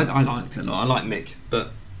 Yeah, I liked it a lot. I like Mick,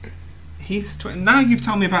 but now you've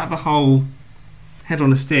told me about the whole head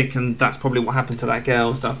on a stick, and that's probably what happened to that girl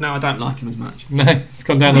and stuff. Now I don't like him as much. No, it's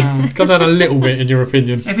gone down. It's gone down a little bit, in your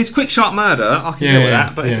opinion. If it's quick, sharp murder, I can Yeah, deal with yeah,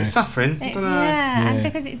 that. But if yeah. it's suffering, I don't know. Yeah, and Yeah.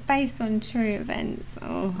 because it's based on true events.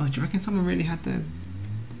 Oh. Oh, do you reckon someone really had their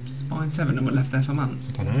spine severed and were left there for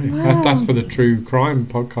months? I don't know. Wow. That's for the true crime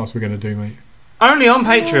podcast we're going to do, mate. Only on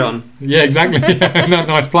Patreon. Yeah, exactly.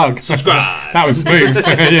 Nice plug. Subscribe. That was smooth.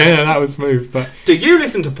 Yeah, that was smooth. But Do you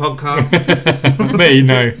listen to podcasts? me,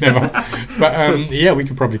 no, never. But yeah, we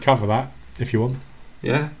could probably cover that if you want.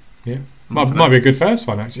 Yeah. Yeah, I'm might, for might that. be a good first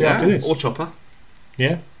one actually. Yeah. After this, Or Chopper.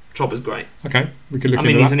 yeah. Chopper's great. Okay, we could look I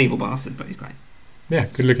mean, into he's that. an evil bastard, but he's great. Yeah,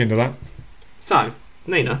 could look into that. So,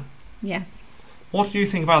 Nina, Yes. what do you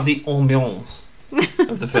think about the ambiance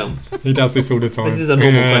of the film? He does this all the time. This is a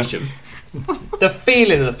normal Yeah. question. The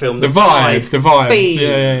feeling of the film, The vibes, the vibes. feel.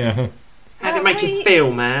 Yeah. How did it Oh, make well, you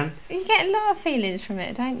feel, man? You get a lot of feelings from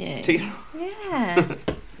it, don't you? Do you- Yeah.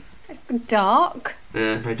 It's dark.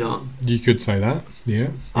 Yeah, very dark. You could say that. Yeah.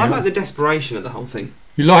 I Yeah. like the desperation of the whole thing.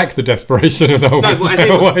 You like the desperation of the whole. No, but as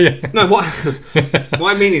in- Well, yeah. No,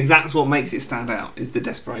 what I mean is that's what makes it stand out, is the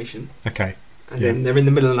desperation. Okay. As Yeah. in, they're in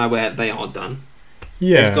the middle of nowhere, they are done.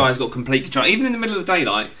 Yeah. This guy's got complete control. Even in the middle of the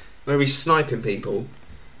daylight, where he's sniping people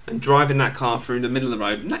and driving that car through the middle of the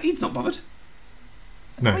road, no, he's not bothered.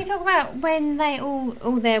 No. Can we talk about when they all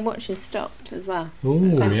their watches stopped as well? Oh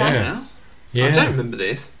Same time yeah. Now, Yeah. I don't remember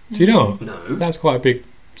this. Do you not? No. That's quite a big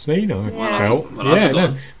scene. I Yeah. felt. Well, I've yeah. No,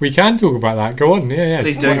 forgotten. we can talk about that. Go on. Yeah.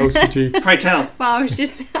 Please What do. else did you? Pray tell. Well, I was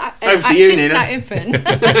just Over to you, just Nina. not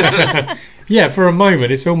open. Yeah, for a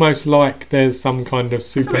moment, it's almost like there's some kind of a bit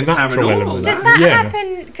supernatural paranormal, element. Does that. that Yeah.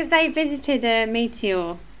 happen because they visited a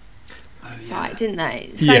meteor Oh, site, didn't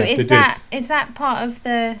they? So Yeah, they did. is that part of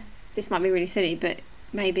the? This might be really silly, but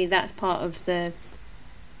maybe that's part of the.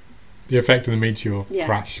 The effect of the meteor Yeah.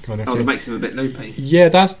 crash kind of Oh, that thing. makes him a bit loopy. Yeah,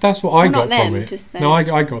 that's what I Well, got not from them, it. just them. No, I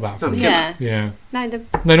got that from the it. killer. Yeah. Yeah. No, the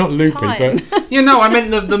No, not loopy, time. but Yeah, no, I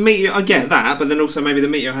meant the meteor. I get that, but then also maybe the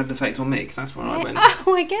meteor had an effect on Mick. That's where I went.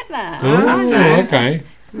 Oh, I get that. Oh, that's Oh, it. okay.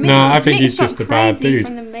 Mick's- No, I think Mick's he's just not a bad crazy dude.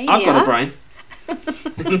 From the media. I've got a brain.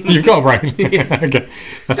 You've got a brain. Okay, that's Yeah, good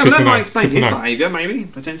but to that know. might It's explain good to his know. behaviour, maybe,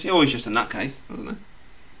 potentially. Or he's just a nutcase. I don't know.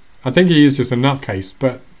 I think he is just a nutcase,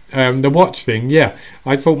 but the watch thing, yeah,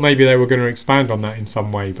 I thought maybe they were going to expand on that in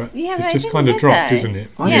some way, but Yeah, it's they just didn't, kind of did dropped, they? isn't it?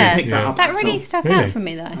 I Yeah. didn't pick that Yeah. up. That at really all. stuck Really? out for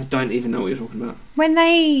me I though. don't even know what you're talking about. When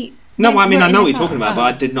they. No, I mean, were I in know the what you're car. talking about, Oh. but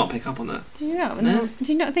I did not pick up on that. Did you not? No. Did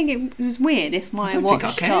you not think it was weird if my don't watch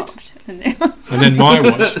think I cared. stopped? And then my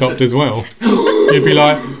watch stopped as well. You'd be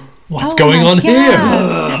like, what's Oh going my on God. here?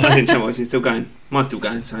 I didn't check my voice, it's still going. Mine's still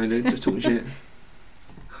going, so they're just talking shit.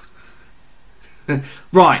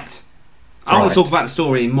 Right. I want Right. to talk about the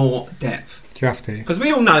story in more depth. Do you have to? Because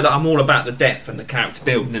we all know that I'm all about the depth and the character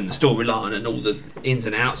building and the storyline and all the ins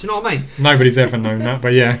and outs, you know what I mean? Nobody's ever known that,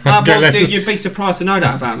 but yeah. Well, Let's- dude, you'd be surprised to know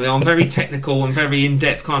that about me. I'm a very technical and very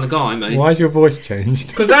in-depth kind of guy, mate. Why's your voice changed?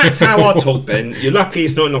 Because that's how I talk, Ben. You're lucky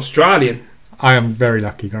it's not an Australian. I am very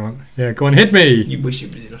lucky, Grant. Yeah, go on, hit me. You wish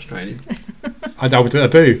it was in Australian. I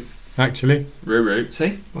do, actually. Roo-roo.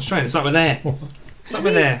 See? Australian, it's like we're there.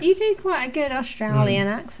 Something there. You do quite a good Australian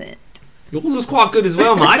accent. Yours was quite good as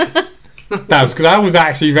well, mate. That was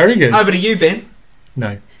actually very good. Over to you, Ben.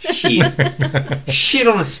 No. Shit. Shit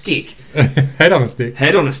on a stick. Head on a stick.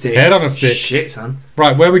 Head on a stick. Head on a stick. Shit, son.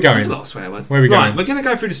 Right, where are we There's going? a lot of swear words. Where are we Right, going? we're going to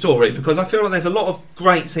go through the story because I feel like there's a lot of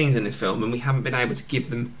great scenes in this film and we haven't been able to give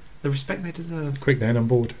them the respect they deserve. Quick then, I'm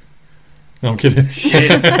bored. No, I'm kidding.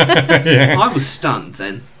 Shit. Yeah. I was stunned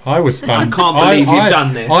then. I was stunned. I can't believe you've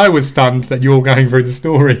done this. I was stunned that you're going through the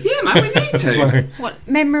story. Yeah, man, we need to. So What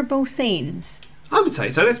memorable scenes? I would say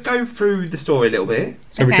so. Let's go through the story a little bit.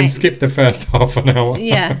 we Okay. can skip the first half an hour.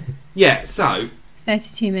 Yeah, Yeah, so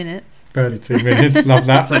 32 minutes. 32 minutes, love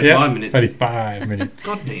that. 35 yeah. minutes. 35 minutes.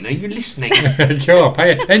 God, Nina, you're listening. Sure,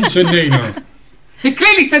 pay attention, Nina. He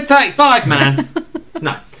clearly said 35, man.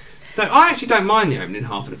 No. So I actually don't mind the opening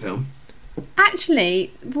half of the film.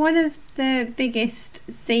 Actually, one of the biggest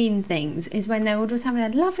scene things is when they're all just having a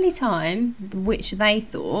lovely time, which they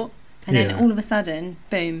thought, and then Yeah. all of a sudden,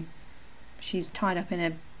 boom, she's tied up in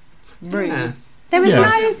a room. Yeah. There was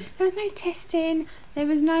Yeah. there was no testing, there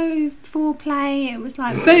was no foreplay. It was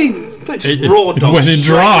like boom. They just raw dog. Went in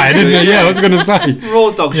dry, didn't it? Yeah, I was going to say.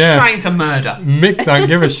 Raw dog Yeah. straight into murder. Mick don't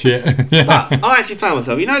give a shit. Yeah. But I actually found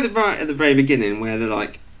myself, you know, right at the very beginning where they're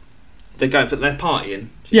like, they're going for their partying.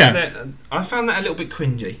 Yeah. I found that a little bit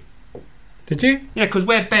cringy. Did you? Yeah, because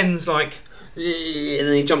where Ben's like, and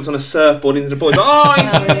then he jumps on a surfboard into the boys. Like, oh,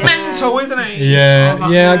 he's mental, isn't he? I Yeah, was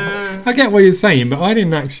like, yeah. I get what you're saying, but I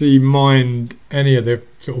didn't actually mind any of the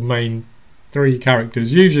sort of main three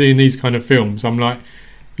characters. Usually in these kind of films, I'm like,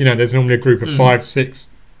 you know, there's normally a group of 5, 6,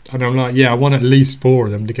 and I'm like, yeah, I want at least 4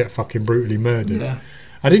 of them to get fucking brutally murdered. Yeah.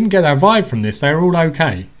 I didn't get that vibe from this. They were all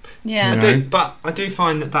okay. Yeah. I You do, know? but I do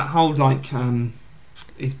find that whole like,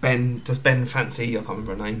 does Ben fancy? I can't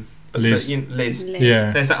remember her name. Liz. Liz. Liz.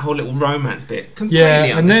 Yeah. There's that whole little romance bit. Completely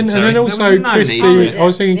Yeah, and then unnecessary. also There was no Christy. need. I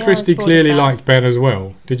was thinking Yeah, I was Christy bored clearly of that. liked Ben as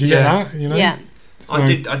well. Did you Yeah. get that? You know? Yeah. So-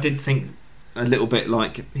 I did think a little bit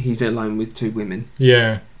like he's alone with 2 women.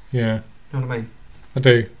 Yeah, yeah, You know what I mean? I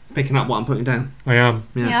do. Picking up what I'm putting down. I am.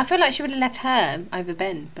 Yeah. I feel like she would have left her over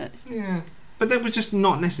Ben, but Yeah. But that was just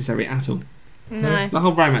not necessary at all. no. The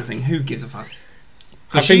whole romance thing, who gives a fuck?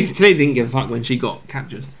 I Because she think- clearly didn't give a fuck when she got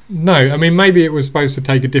captured. No, I mean maybe it was supposed to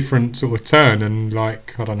take a different sort of turn, and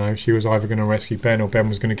like I don't know, she was either going to rescue Ben or Ben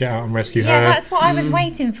was going to get out and rescue Yeah, her. that's what I was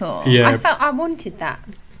waiting for. Yeah. I felt I wanted that.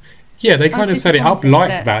 Yeah, they I kind was of set it up disappointed like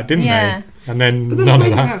that- that, didn't yeah. they? And then But then none of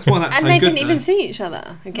maybe that. that's why that's And so they good, didn't even though. see each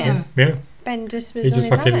other again. Yeah, Ben just was he on just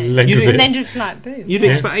his fucking own. lingers You it. And then just like boom. You'd Yeah.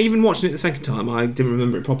 expect, even watching it the second time, I didn't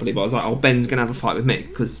remember it properly, but I was like, oh, Ben's going to have a fight with Mick,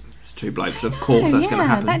 because it's 2 blokes, of course Oh, that's going to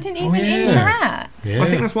happen. That didn't Oh, even yeah. interact. Yeah, So I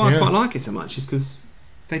think that's why yeah. I quite like it so much, is because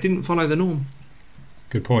they didn't follow the norm.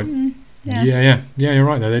 Good point. Yeah. Yeah, you're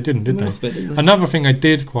right though. They didn't, did Well, they? off a bit, didn't they? Another thing I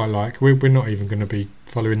did quite like. We're not even going to be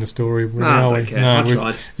following the story, really, No, I are don't we? care. I we've-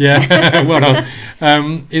 tried. Yeah, well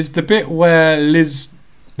done. Is the bit where Liz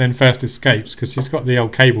then first escapes because she's got the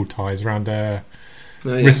old cable ties around her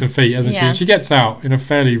Oh, yeah. wrists and feet, hasn't Yeah. she? She gets out in a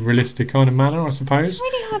fairly realistic kind of manner, I It's suppose.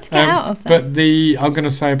 really hard to get out of that. But I'm going to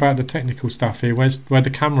say about the technical stuff here, where the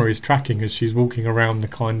camera is tracking as she's walking around the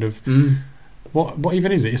kind of what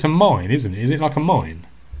even is it? It's a mine, isn't it? Is it like a mine?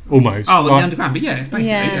 Almost. Oh, the like, underground, but yeah, it's basically,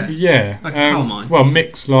 Yeah. yeah. yeah, Like a coal mine. well,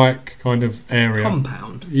 mixed like kind of area.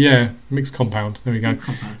 Compound. Yeah, mixed compound. There we go.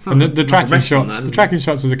 Compound. It's And like the like a tracking restaurant, shots, though, the isn't tracking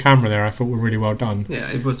shots of the camera there, I thought were really well done. it? Yeah,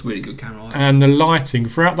 it was really good camera work. And the lighting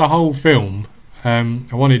throughout the whole film, I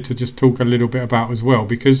wanted to just talk a little bit about as well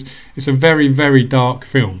because it's a very, very dark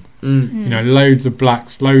film. Mm. You know, loads of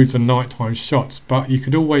blacks, loads of nighttime shots, but you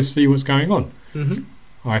could always see what's going on.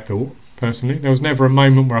 Mm-hmm. I thought personally, there was never a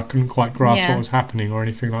moment where I couldn't quite grasp Yeah. what was happening or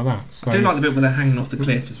anything like that. So I do like the bit where they're hanging off the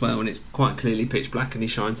cliff as well, and it's quite clearly pitch black, and he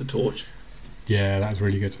shines the torch, yeah, that's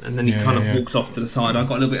really good. and then he Yeah, kind of yeah. walks off to the side. I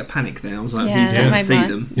got a little bit of panic there. I was like, Yeah, he's that going to made see mine.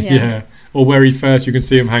 them, Yeah. Or where he first, you can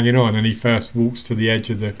see him hanging on, and he first walks to the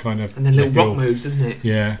edge of the kind of and then little hill. rock moves, doesn't it?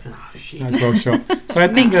 Yeah, Oh shit! that's well shot. So I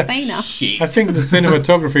think Big the, Cena. Shit. I think the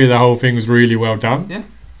cinematography of the whole thing was really well done. Yeah.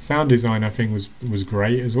 Sound design, I think, was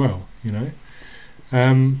great as well. You know.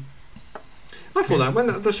 I thought that, when,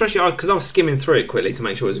 especially because I was skimming through it quickly to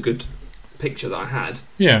make sure it was a good picture that I had.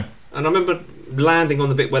 Yeah. And I remember landing on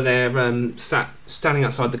the bit where they're standing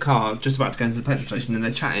outside the car, just about to go into the petrol station, and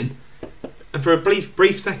they're chatting. And for a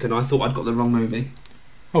brief second, I thought I'd got the wrong movie.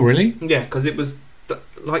 Oh, really? Yeah, because it was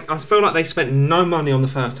like I feel like they spent no money on the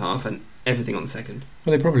first half and everything on the second.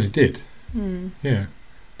 Well, they probably did. Hmm. Yeah.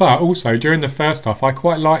 But also during the first half, I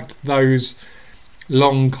quite liked those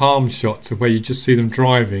long calm shots of where you just see them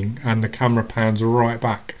driving and the camera pans right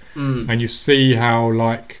back, and you see how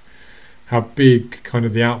how big kind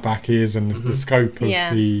of the outback is and the scope of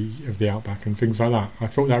Yeah. the outback and things like that. I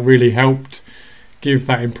thought that really helped give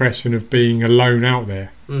that impression of being alone out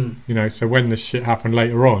there. Mm. You know, so when the shit happened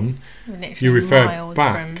later on, Literally you referred miles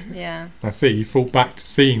back. From, yeah. that's it. You thought back to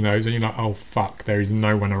seeing those, and you're like, "Oh fuck, there is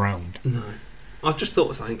no one around." No. I've just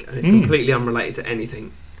thought of something, and it's Mm. completely unrelated to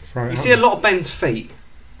anything. Throw it You out see a lot of Ben's feet.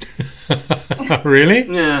 there. Really?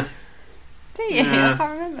 Yeah. Do you? Yeah. I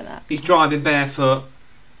can't remember that. He's driving barefoot.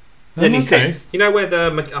 Then he's okay. sitting. You know where the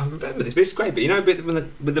I remember this, but it's great. But you know,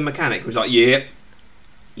 with the mechanic was like, yep,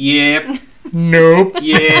 yep, Nope.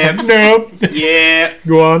 yep, Nope. yeah.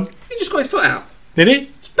 Go on. He just got his foot out. Did he?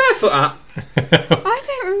 Just barefoot up. I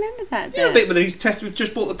don't remember that Yeah, a bit. bit where he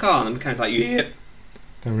just bought the car, and the mechanic's like, yep.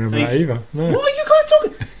 Don't remember And that he's- either. No. What are you guys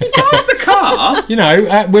talking? He drives the car. You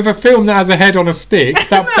know, with a film that has a head on a stick,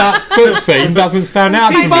 that foot scene doesn't stand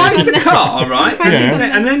out He to buys me. the car, right?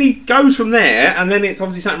 Yeah. And then he goes from there, and then it's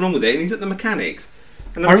obviously something wrong with it, and he's at the mechanics.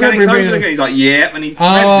 And the I remember mechanic's him over being- there, he's like, yeah, and he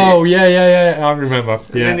Oh, revs it. yeah, I remember. And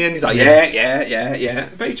then in the end, he's like, yeah.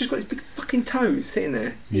 But he's just got his big fucking toes sitting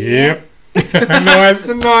there. Yep. nice.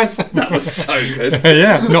 That was so good.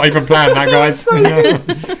 Yeah, not even planned that, guys.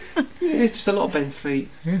 Yeah, it's just a lot of Ben's feet.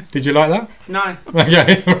 Yeah. Did you like that? No,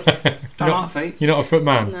 Okay. don't like feet. You're not a foot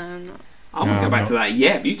man. No, I'm not. I wouldn't No, go I'm back not. to that.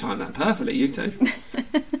 Yep, you timed that perfectly, you two.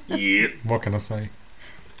 Yep. What can I say?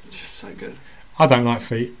 It's just so good. I don't like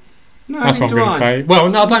feet. No, That's what I'm neither going do to I. say. Well,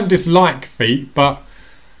 no, I don't dislike feet, but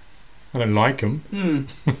I don't like them.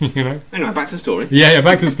 You know. Anyway, back to the story. Yeah.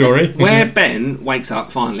 Back to the story. Where Ben wakes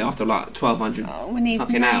up finally after like 1,200. Oh, when he's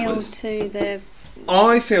Fucking nailed hours. to the.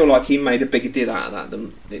 I feel like he made a bigger deal out of that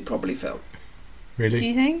than it probably felt. Do Really?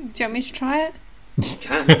 you think? Do you want me to try it? You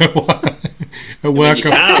can. a work you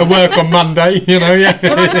can. a work on Monday. You know. Yeah.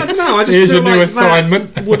 But I don't know. I just Here's feel your new like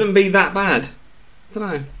assignment. that wouldn't be that bad. I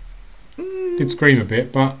don't know. Did scream a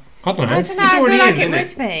bit, but I don't know. I don't know. It's I already feel like in, it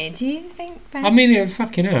isn't would be. Do you think? Ben? I mean, it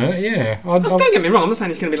fucking hurt. Yeah. Oh, don't get me wrong. I'm not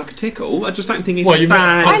saying it's going to be like a tickle. I just don't think it's Well, as you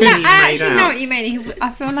bad mean- I, as know, he's I made actually know out. what you mean.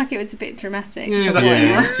 I feel like it was a bit dramatic. Yeah, it's like,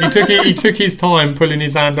 Yeah. he took his time pulling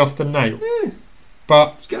his hand off the nail.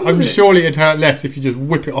 But Just get on I'm with it. surely it'd hurt less if you just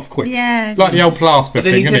whip it off quick. Yeah. Like the old plaster But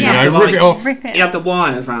then he thing, isn't it? didn't You have know, to, rip it like, off. Rip it. He had the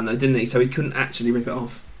wire around though, didn't he? So he couldn't actually rip it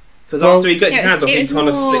off. Because Well- after he gets his Yeah, hands off, it he was kind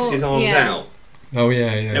of more- slips his arms yeah. out. Oh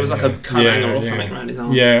yeah. There was like a cut hanger or something around his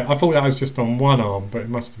arm. Yeah, I thought that was just on one arm, but it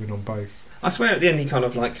must have been on both. I swear at the end he kind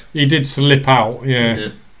of like... He did slip out. Yeah,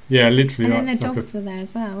 literally. And then like, the like dogs were there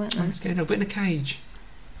as well, weren't I'm they? scared of a bit in a cage.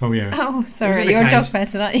 oh yeah. Oh, He sorry. was in a You're a dog cage.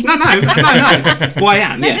 person, aren't you? No. Well, I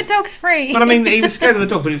am, Let yeah. the dogs free. But I mean, he was scared of the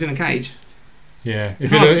dog, but he was in a cage. Yeah.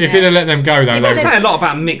 If Oh, he'd have let them go though, It they does would- say a lot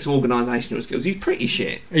about Mick's organisational skills. He's pretty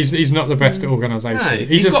shit. he's not the best at organisation. No, he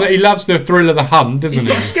he's just got- he loves the thrill of the hunt, doesn't He's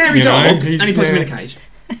he? got a scary You know, dog, he's, and he puts him in a cage.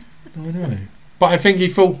 I know. But I think he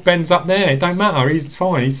thought Ben's up there. It don't matter. He's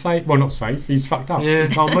fine. He's safe. Well, not safe. He's fucked up. Yeah.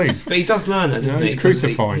 He can't move. But he does learn though, doesn't Yeah, he? he's 'Cause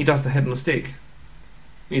crucified. He does the head on a stick.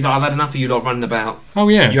 He's like, I've had enough of you lot running about. Oh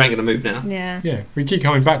yeah. You ain't going to move now. Yeah. Yeah, we keep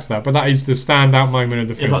coming back to that, but that is the standout moment of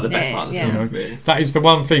the film. It's like the best Yeah, part of the yeah. film, really. That is the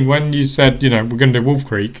one thing. When you said, we're going to do Wolf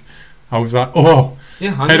Creek, I was like, oh,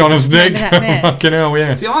 Yeah, I head know. on a stick. Remember that bit? Fucking hell,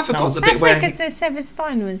 yeah. See, I forgot was- the That's bit why, where... because the severed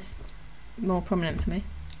spine was more prominent for me.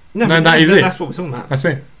 No, but that is it. That's what we're talking about. That's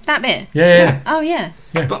it. That bit? Yeah. Oh, yeah.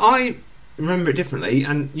 But I remember it differently,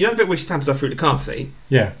 and you know the bit where he stabs her through the car seat?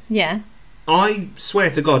 Yeah. Yeah. I swear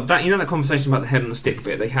to God, that that conversation about the head on the stick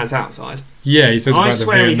bit that he has outside? Yeah, he says I about the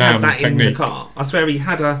swear he had Vietnam that in the technique. car. I swear he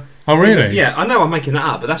had a... Oh, really? Yeah, I know I'm making that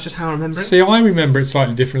up, but that's just how I remember it. See, I remember it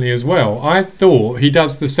slightly differently as well. I thought he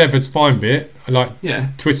does the severed spine bit, like Yeah.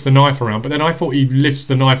 twists the knife around, but then I thought he lifts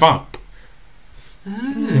the knife up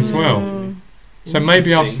as well. Mm. So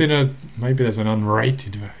maybe I've Interesting. maybe there's an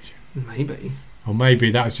unrated version. Maybe. Or maybe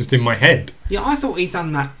that was just in my head. Yeah, I thought he'd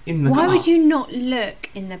done that in the Why car. would you not look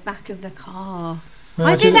in the back of the car? Well,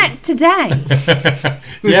 I do didn't- that today.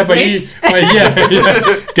 Yeah, but you...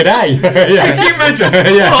 G'day. Yeah. Can you imagine?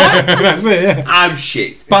 Yeah, that's it, yeah. I'm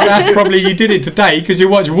shit. But that's probably you did it today because you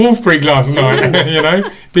watched Wolf Creek last night.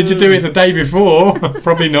 Did you do it the day before?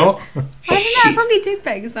 Probably not. I don't know, I Shit. probably did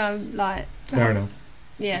because I'm like, Fair enough.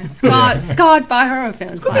 yeah, scarred by horror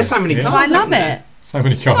films. Because there's so many Yeah. cars. But I love aren't there? it. So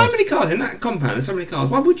many So cars. many cars in that compound. There's so many cars.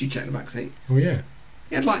 Why would you check the back seat? Oh yeah.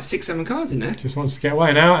 He had like 6, 7 cars in there. Just wants to get away.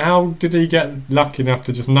 And how did he get lucky enough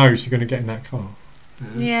to just know she's going to get in that car?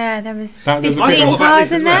 Yeah, there was There's a 15 bit of-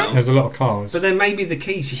 cars in there. There's a lot of cars. But then maybe the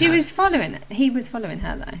key He was following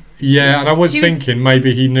her though. Yeah, and I was She was- thinking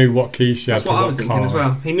maybe he knew what keys she had That's to what I was what thinking car. as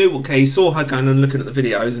well. He knew what key. He saw her going and looking at the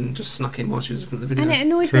videos and just snuck in while she was looking at the videos. And it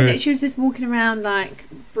annoyed True. me that she was just walking around like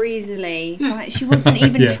breezily. Like she wasn't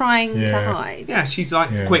even Yeah. trying to Yeah. hide. Yeah, she's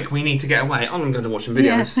like, Yeah. quick, we need to get away. I'm going to watch some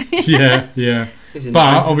Yeah. videos. Yeah. This is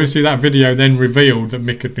But nice. obviously that video then revealed that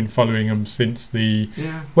Mick had been following him since the...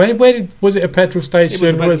 Yeah. Where was it a petrol station? It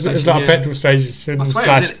was a petrol it was station, like yeah. a petrol station I swear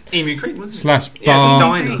slash it was in Emu Creek, wasn't it? slash Yeah, bar.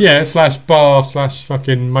 diner. Yeah, slash bar slash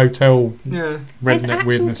fucking motel Yeah. There's redneck actual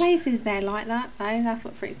weirdness. places there like that though. That's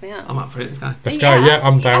what freaks me out. I'm up for it. Let's go. Let's go. Yeah,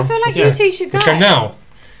 I'm down. I feel like Yeah. you two should go. Let's go now.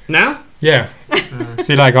 Now? Yeah.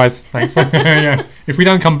 See you later, guys. Thanks. Yeah. If we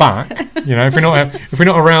don't come back, if we're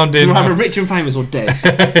not around in, You're either rich and famous or dead.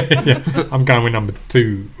 yeah, I'm going with number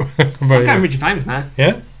 2. I'm going rich and famous, man.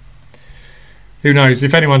 Yeah. Who knows?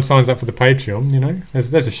 If anyone signs up for the Patreon,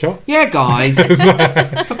 there's a shot. Yeah, guys.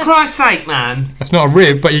 For Christ's sake, man. That's not a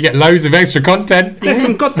rib, but you get loads of extra content. There's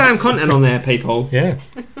some goddamn content on there, people. Yeah.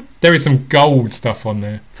 There is some gold stuff on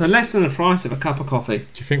there. For less than the price of a cup of coffee. Do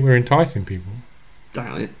you think we're enticing people?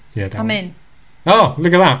 Doubt it. Yeah, damn I'm it. in. Oh,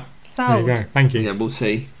 look at that. Sold. There you go. Thank you. Yeah, we'll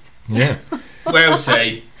see. Yeah. We'll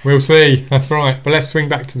see. We'll see. That's right. But let's swing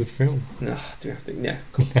back to the film. No, do we have to? Yeah.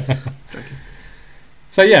 Cool. Joking.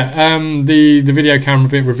 So yeah, the video camera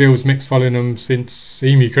bit reveals Mick's following them since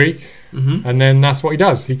Emu Creek, Mm-hmm. and then that's what he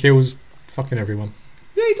does. He kills fucking everyone.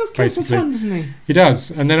 Yeah, he does kill for Basically. fun, doesn't he? He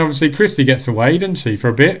does, and then obviously Christy gets away, doesn't she, for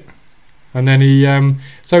a bit, and then he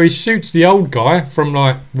so he shoots the old guy from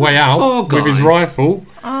like way out poor with his guy. rifle.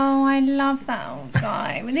 Oh, I love that old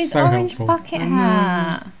guy with his So orange helpful. bucket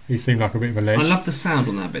hat. He seemed like a bit of a ledge. I love the sound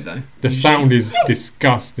on that bit though. the sound is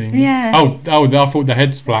disgusting. Yeah. Oh, I thought the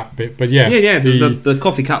head splat bit, but yeah. Yeah, the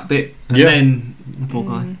coffee cup bit, and Yeah. then the poor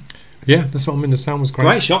guy. Yeah, that's what I mean. The sound was great.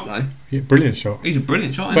 Great shot though. Yeah, brilliant shot. He's a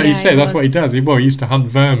brilliant shot. But Isn't he Yeah, said he that's what he was. does. He used to hunt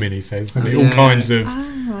vermin. He says, and all Yeah. kinds of Oh,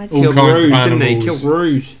 I he? all didn't. Killed kinds of Ruse, didn't he? animals. Killed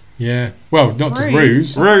Ruse. Yeah. Well, not just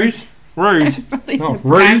Ruse. ruse. Ruse. I thought you Not said-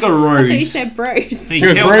 Ruse. I thought you Kangaroos. said Bruce. He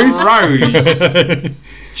Killed killed Ruse. Rose.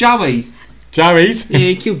 Joey's. Joey's. Yeah,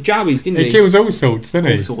 he killed Joey's, didn't he? He kills all sorts, doesn't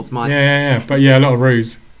he? All sorts, mate. Yeah. But yeah, a lot of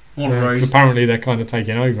ruse. All Yeah, 'cause Rose. apparently they're kind of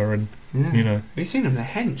taking over, and Yeah. Have you seen them? They're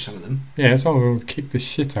hench, some of them. some of them will kick the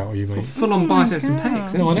shit out of you, mate. Full on biceps and God.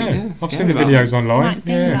 pecs. No, I know. Yeah, I've scary seen the bastards. videos online. Like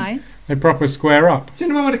Yeah, dingoes. they proper square up. Seen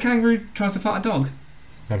the one where the kangaroo tries to fight a dog?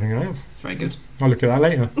 I think I have. It's very good. I'll look at that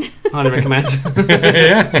later. Highly recommend.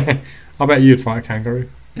 Yeah. I bet you'd fight a kangaroo.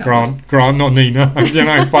 Yeah, Grant, not Nina. By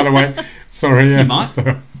the way. Sorry, yeah. You might.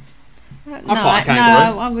 No, fight a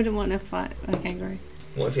kangaroo. I wouldn't want to fight a kangaroo.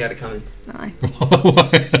 What if he had it coming? No.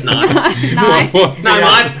 No. No. What? No,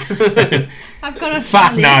 mate. I've got a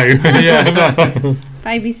Fuck belly. no. Yeah, no.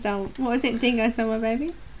 Baby stole. What was it? Dingo stole my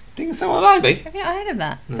baby? Dingo stole my baby. Have you not heard of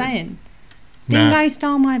that No. saying? Nah. Dingo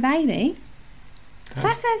stole my baby.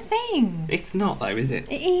 That's- That's a thing. It's not though, is it?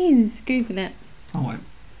 It is. Google it. I won't.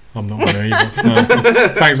 I'm not going to either. No.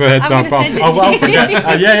 Thanks for the heads I'm up. gonna send it I'll to you.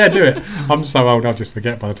 forget. Yeah, do it. I'm so old, I'll just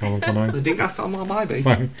forget by the time I've gone home. The dingo stole my baby.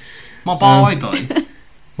 So, My baby.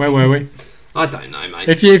 where were we? I don't know, mate.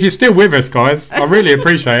 If you're still with us, guys, I really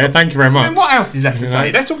appreciate it. Thank you very I mean, much. what else is left to Yeah.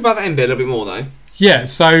 say? Let's talk about that end bit a little bit more though. Yeah,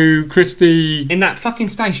 so Christy In that fucking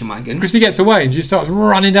station wagon. gets away and she starts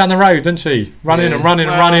running down the road, doesn't she? Running Yeah. and running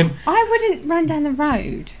and Well- running. I wouldn't run down the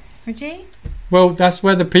road. Would you? Well, that's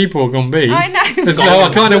where the people are going to be. I know. And so I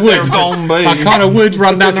kind of would. They're gonna be. I kind of would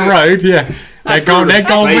run down the road. Yeah, they're going to be in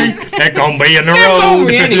the They're road.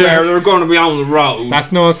 going anywhere. They're going to be on the road.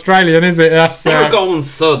 That's not Australian, is it? That's They're going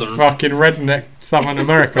southern. fucking redneck Southern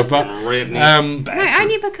America. But Redneck um, bastard. No,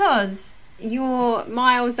 only because you're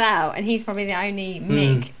miles out and he's probably the only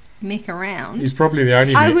Mick around. he's probably the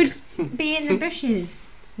only. I Nick. would be in the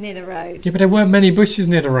bushes near the road. Yeah, but there weren't many bushes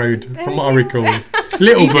near the road, from what I Yeah. recall.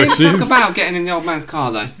 Little He did fuck bushes. about getting in the old man's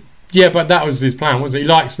car though. Yeah, but that was his plan, wasn't it? He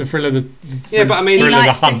likes the thrill of the. Yeah, but I mean, He thrill of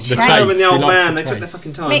likes the the hunt, the chase. chase. Over in the old He likes man, the they took their chase.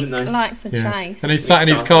 fucking time, didn't Mick they? likes the Yeah. chase. And he sat in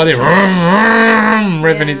his Dark car there,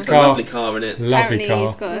 revving Yeah. his It's a car. lovely car, isn't it? Lovely Apparently car.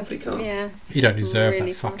 he's got Lovely car. Yeah. He don't deserve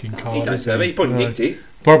Really that fast fucking car. car. He don't does deserve it. He probably No. nicked it.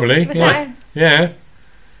 Probably. Was Yeah. that Yeah.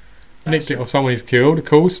 Nicked it off someone he's killed, of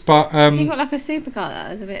course, but has he got like a supercar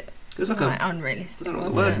that was a bit It's like like, a. I unrealistic, don't know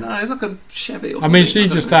what wasn't the it? word. No, it's like a Chevy or I something. mean, she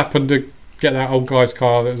don't just know. happened to get that old guy's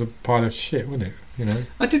car that was a pile of shit, wasn't it? You know.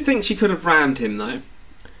 I did think she could have rammed him though.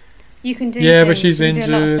 You can do Yeah, but things, she's you can do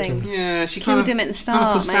a lot of injured things. Yeah, she Killed kind him of. at the kind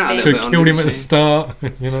of start, pushed out a maybe. little Could bit have killed him at the didn't she? start,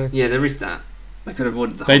 you know. Yeah, there is that. They could have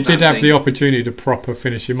avoided the They whole did damn have the thing. opportunity to proper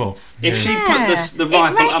finish him off. If yeah. she Yeah. put the It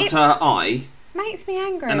rifle ma- up it- to her eye Makes me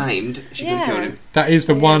angry. and aimed, she could have Yeah. killed him. That is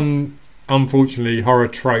the Yeah. one unfortunately horror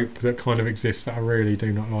trope that kind of exists that I really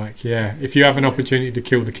do not like. Yeah, if you have an opportunity to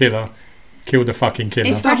kill the killer, kill the fucking killer.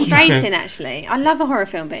 It's frustrating, actually. I love a horror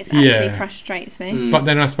film, but it actually frustrates me. But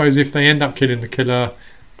then I suppose if they end up killing the killer,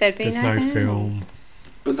 There'd be there's no film.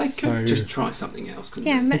 But they could just try something else, couldn't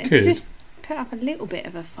Yeah, they? could. just put up a little bit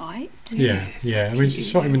of a fight. Yeah. I mean, she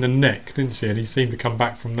shot him in the neck, didn't she? And he seemed to come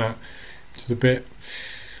back from that, which is a bit.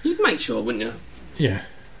 You'd make sure, wouldn't you? Yeah,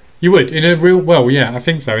 you would in a real. Well, yeah, I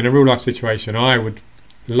think so. In a real life situation, I would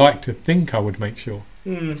like to think I would make sure.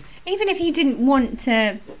 Even if you didn't want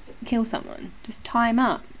to kill someone, just tie him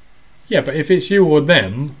up. Yeah, but if it's you or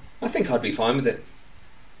them, I think I'd be fine with it.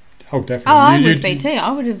 oh, definitely. Oh, I would be too.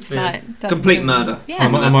 I would have done Complete some- murder. Yeah.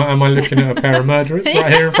 Am I looking at a pair of murderers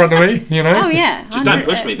right here in front of me? You know. Oh yeah. Just don't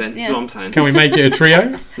push me, Ben. That's what I'm saying. Can we make it a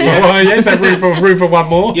trio? Yes, that room for one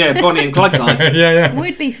more. Yeah, Bonnie and Clyde. Clyde. yeah.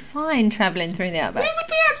 We'd be fine travelling through the outback. We would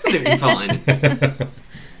be absolutely fine.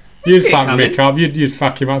 You'd See it fuck coming. Mick up. You'd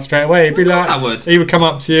fuck him up straight away. He'd be Of course like, I would. he would come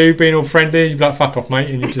up to you, being all friendly. You'd be like, "Fuck off,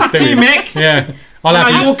 mate," and you just Fuck do you, it. Mick. Yeah, I'll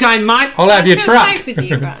Are have you okay, mate? I'll have I your feel truck. safe with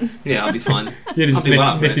you, Grant. Yeah, I'll be fine. You just I'll be well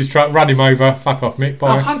up nick with his it. truck, run him over. Fuck off, Mick. Oh,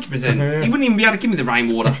 Bye. 100%. Yeah. You wouldn't even be able to give me the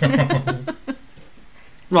rainwater.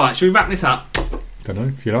 Right, should we wrap this up? Don't know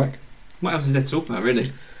if you like. What else is there to talk about,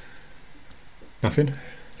 really? Nothing.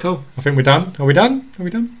 Cool. I think we're done. Are we done?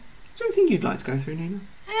 Is there anything you'd like to go through, Nina?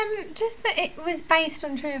 Just that it was based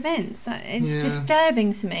on true events. Like, it's Yeah.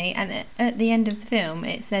 disturbing to me. And at the end of the film,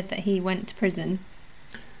 it said that he went to prison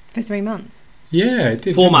for 3 months. Yeah, it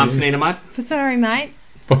did. 4 didn't months, it? Nina, mate. For sorry, mate.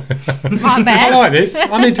 My I bad. like this.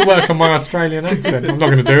 I need to work on my Australian accent. I'm not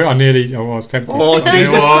going to do it. I was tempted. Oh, You know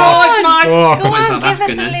Jesus what? Christ, mate. Oh. Go Went on, South give us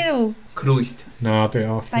African a then. little. Christ. No, I'll do it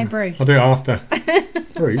after. Say Bruce. I'll do it after.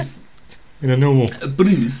 Bruce? In a normal...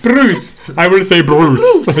 Bruce. Bruce! I will say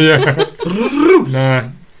Bruce. Yeah. Nah.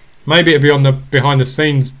 Maybe it'll be on the behind the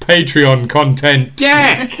scenes Patreon content.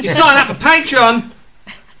 Yeah, you sign up for Patreon.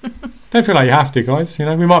 Don't feel like you have to, guys. You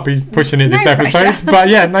know, we might be pushing it this No episode. pressure. But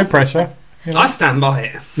yeah, no pressure. You know. I stand by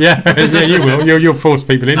it. Yeah, you will. You'll force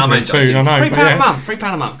people into I'm it soon, I know. £3 but yeah. a month.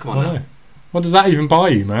 £3 a month. Come I on know. now. What does that even buy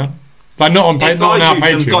you, man? Like not on, It not on our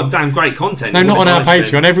buys you some Patreon. goddamn great content. No, It not on wouldn't our buy you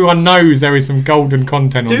Patreon. Everyone knows there is some golden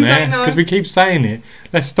content on Do they there know? because we keep saying it.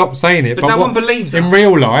 Let's stop saying it. But no what, one believes in us.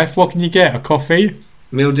 real life, what can you get? A coffee?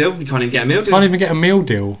 Meal deal? You can't even get a meal deal. Can't even get a meal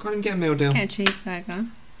deal. Can't even get a meal deal. Get a cheeseburger.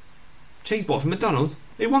 Cheese what, from McDonald's?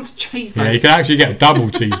 Who wants cheeseburger? Yeah, you can actually get a double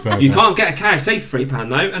cheeseburger. You can't get a KFC for £3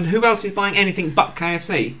 though, and who else is buying anything but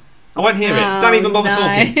KFC? I won't hear it. Don't even bother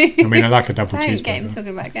talking. I mean, I like a double Don't cheeseburger. get him talking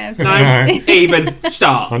about KFC. Don't even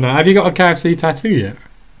start. I know. Have you got a KFC tattoo yet?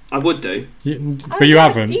 I would do. But you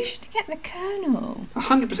haven't. You should get the Colonel.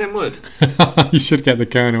 100% would. You should get the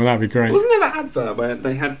Colonel. That'd be great. Wasn't there that advert where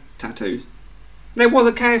they had tattoos? There was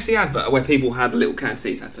a KFC advert where people had a little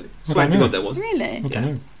KFC tattoo. Swear to know. God there was. Really? I don't Yeah.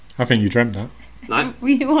 know. I think you dreamt that. No, Were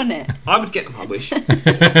you on it? I would get them, I wish. yeah.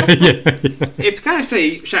 If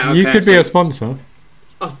KFC, shout out You KFC, could be a sponsor.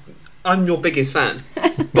 I'm your biggest fan,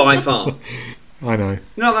 by far. I know.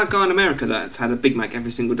 You know that guy in America that's had a Big Mac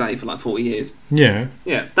every single day for like 40 years? Yeah.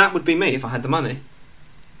 Yeah, that would be me if I had the money.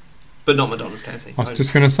 But not McDonald's KFC. I was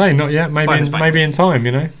just going to say, not yet. Boneless bacon. Maybe in time,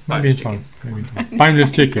 you know. Maybe Boneless in time. Maybe in time.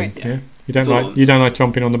 Boneless chicken. Yeah. Yeah. You That's all. don't like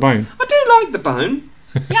chomping on the bone. I do like the bone.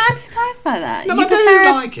 Yeah, I'm surprised by that. No, you I do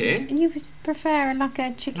prefer like it. You would prefer like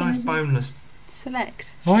a chicken Nice boneless.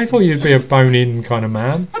 select. I thought you'd be a bone-in kind of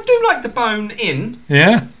man. I do like the bone in.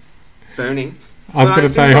 Yeah. Boning. I was But going I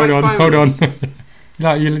to say, do hold like on. boneless.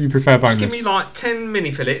 You prefer Just boneless. give me like 10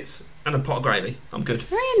 mini fillets and a pot of gravy. I'm good.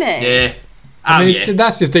 Really? Yeah. I mean, Yeah.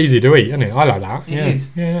 that's just easy to eat, isn't it? I like that. It yeah.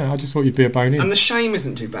 is. Yeah. I just thought you'd be a bone-in. And the shame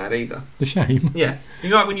isn't too bad either. The shame. Yeah. You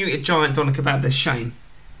know, like when you eat a giant doner kebab, there's shame.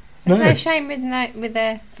 There's No. no shame with the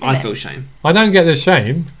I fillet. feel shame. I don't get the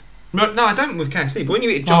shame. No, I don't with KFC, but when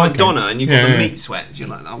you eat a giant okay. doner and you've got Yeah, the yeah. meat sweats, you're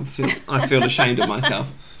like, I feel ashamed of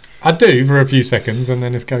myself. I do for a few seconds, and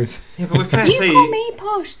then it goes. Yeah, but with KFC, You call me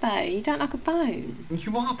posh though. You don't like a bone.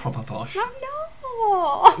 you are proper posh. I'm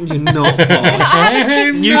not. You're not posh. I'll have a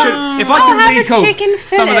chicken. You should, if I'll I can have a recall chicken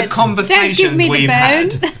some of the fillet. conversations Don't give me the we've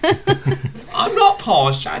bone. had. I'm not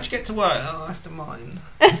posh. How'd you get to work? Oh, that's the mine.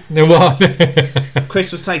 No, what?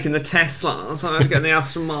 Chris was taking the test, so I had to get the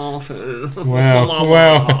Aston Martin.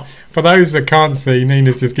 Well, for those that can't see,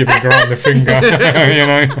 Nina's just giving Grant the finger, you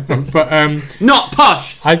know. But not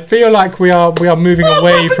posh. I feel like we are moving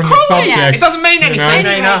away from the It subject. doesn't mean anything,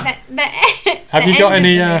 You know? Nina. Have you got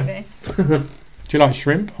any? Do Do you like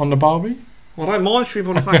shrimp on the Barbie? Well, I don't mind shrimp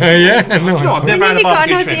on a fucking. Yeah, You know, nice. I've never had a you got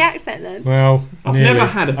barbecue an Aussie shrimp. accent then? Well, I've nearly. never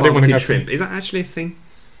had a I didn't wanna barbecue go- shrimp. Is that actually a thing?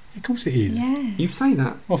 Of course it is. Yeah. You say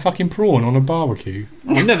that. Well, fucking prawn on a barbecue.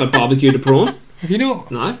 I've never barbecued a prawn. Have you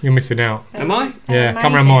not? No. You're missing out. Am I? They're Yeah,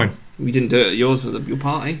 come around amazing. mine. We didn't do it at yours with your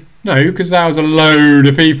party. No, because that was a load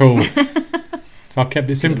of people. So I kept it Could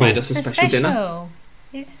have simple. made us a special dinner.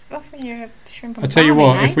 He's offering you a shrimp on I tell you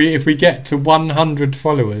barbie, what, mate. if we get to 100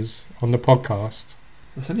 followers on the podcast,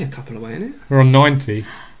 That's only a couple away, isn't it? we're on 90.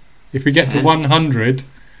 If we get to 10. 100,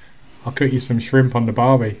 I'll cook you some shrimp on the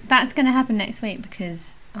barbie. That's going to happen next week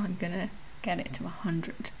because I'm going to get it to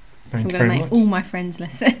 100. Thank I'm you going to very make much. all my friends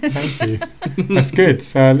listen. Thank you. That's good.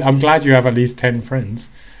 So I'm glad you have at least 10 friends.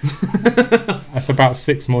 That's about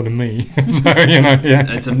 6 more than me. So, you know,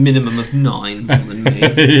 yeah. It's a minimum of 9 more than me.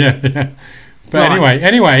 yeah. But Right.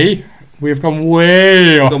 anyway, we've gone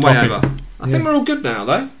way off Gone way topic. over. I think we're all good now,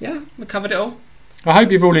 though. Yeah, we covered it all. I hope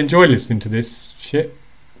you've all enjoyed listening to this shit.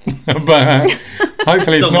 But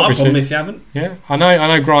hopefully it's not my for problem shit. if you haven't. Yeah, I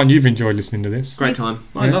know, Grant, you've enjoyed listening to this. Great time.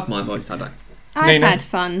 I Yeah. love my voice, I don't. I've Nina? had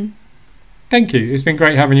fun. Thank you. It's been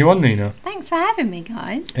great having you on, Nina. Thanks for having me,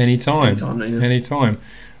 guys. Anytime. Anytime, Nina. Anytime.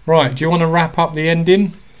 Right, do you want to wrap up the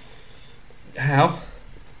ending? How?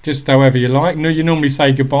 Just however you like. No, you normally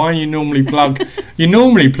say goodbye. You normally plug. You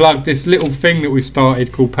normally plug this little thing that we've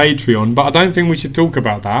started called Patreon, but I don't think we should talk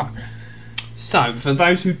about that. So, for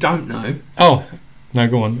those who don't know, Oh, no,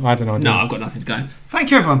 go on. I don't know. no, I've got nothing to go. Thank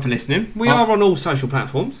you everyone for listening. We Oh. are on all social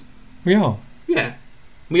platforms. We are. Yeah,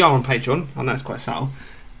 we are on Patreon. I know it's quite subtle.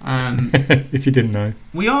 If you didn't know,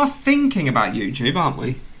 We are thinking about YouTube, aren't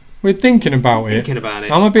we? we're thinking about it. Thinking about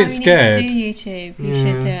it. I'm a bit Oh, scared. You need to do YouTube. You Yeah.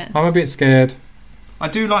 should do it. I'm a bit scared. I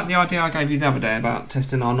do like the idea I gave you the other day about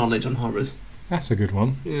testing our knowledge on horrors. That's a good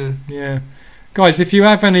one. Yeah. Yeah. Guys, if you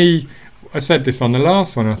have any, I said this on the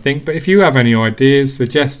last one, I think, but if you have any ideas,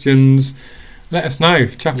 suggestions, let us know.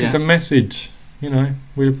 Chuck us Yeah. a message. You know,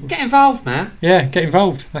 we'll Get involved, man. get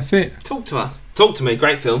involved. That's it. Talk to us. Talk to me.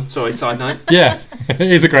 Great film. Sorry, side note. Yeah, it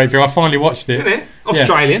is a great film. I finally watched Isn't it. it?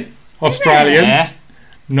 Australian. Australian, Yeah.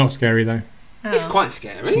 not scary though. It's Oh. quite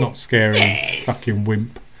scary. It's not scary. Yes. Fucking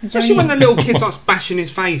wimp. Especially when the little kid starts bashing his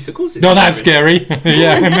face. Of course it's No, that's scary.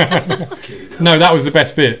 Yeah. Fuck you, No, that was the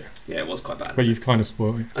best bit, Yeah, it was quite bad. but you've kind of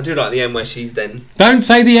spoiled it. I do like the end where she's then... Don't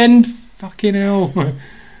say the end. Fucking hell.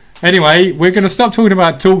 Anyway, we're going to stop talking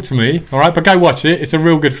about Talk to Me, all right? But go watch it. It's a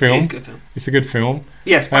real good It is film. a good film. It's a good film.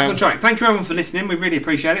 Yes, back Um, on track. Thank you everyone for listening. We really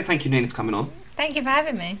appreciate it. Thank you, Nina, for coming on. Thank you for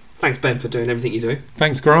having me. Thanks, Ben, for doing everything you do.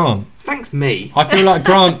 Thanks, Grant. Thanks, me. I feel like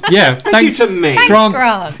Grant. Yeah, Thank you to me. Thanks, Grant.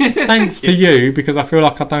 Grant. Thanks to you, because I feel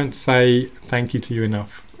like I don't say thank you to you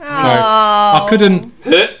enough. Oh. I couldn't.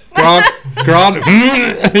 Grant,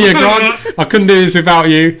 yeah, Grant. I couldn't do this without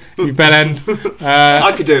you. You bellend.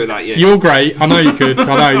 I could do it without you. You're great. I know you could.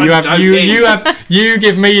 I know you have. I'm You joking. You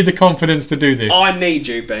give me the confidence to do this. I need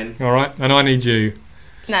you, Ben. All right, and I need you.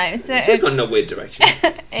 No, so She's gone in a weird direction.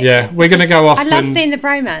 Yeah, we're gonna go off. I love and, seeing the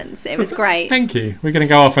bromance. It was great. Thank you. We're gonna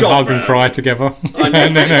go off and Stop hug and it. cry together. I know.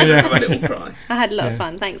 No, yeah. Have a little cry. I had a lot Yeah. of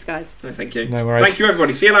fun. Thanks, guys. No, thank you. No worries. Thank you,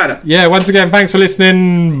 everybody. See you later. Yeah. Once again, thanks for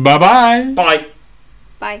listening. Bye bye. Bye.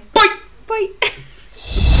 Bye. Bye.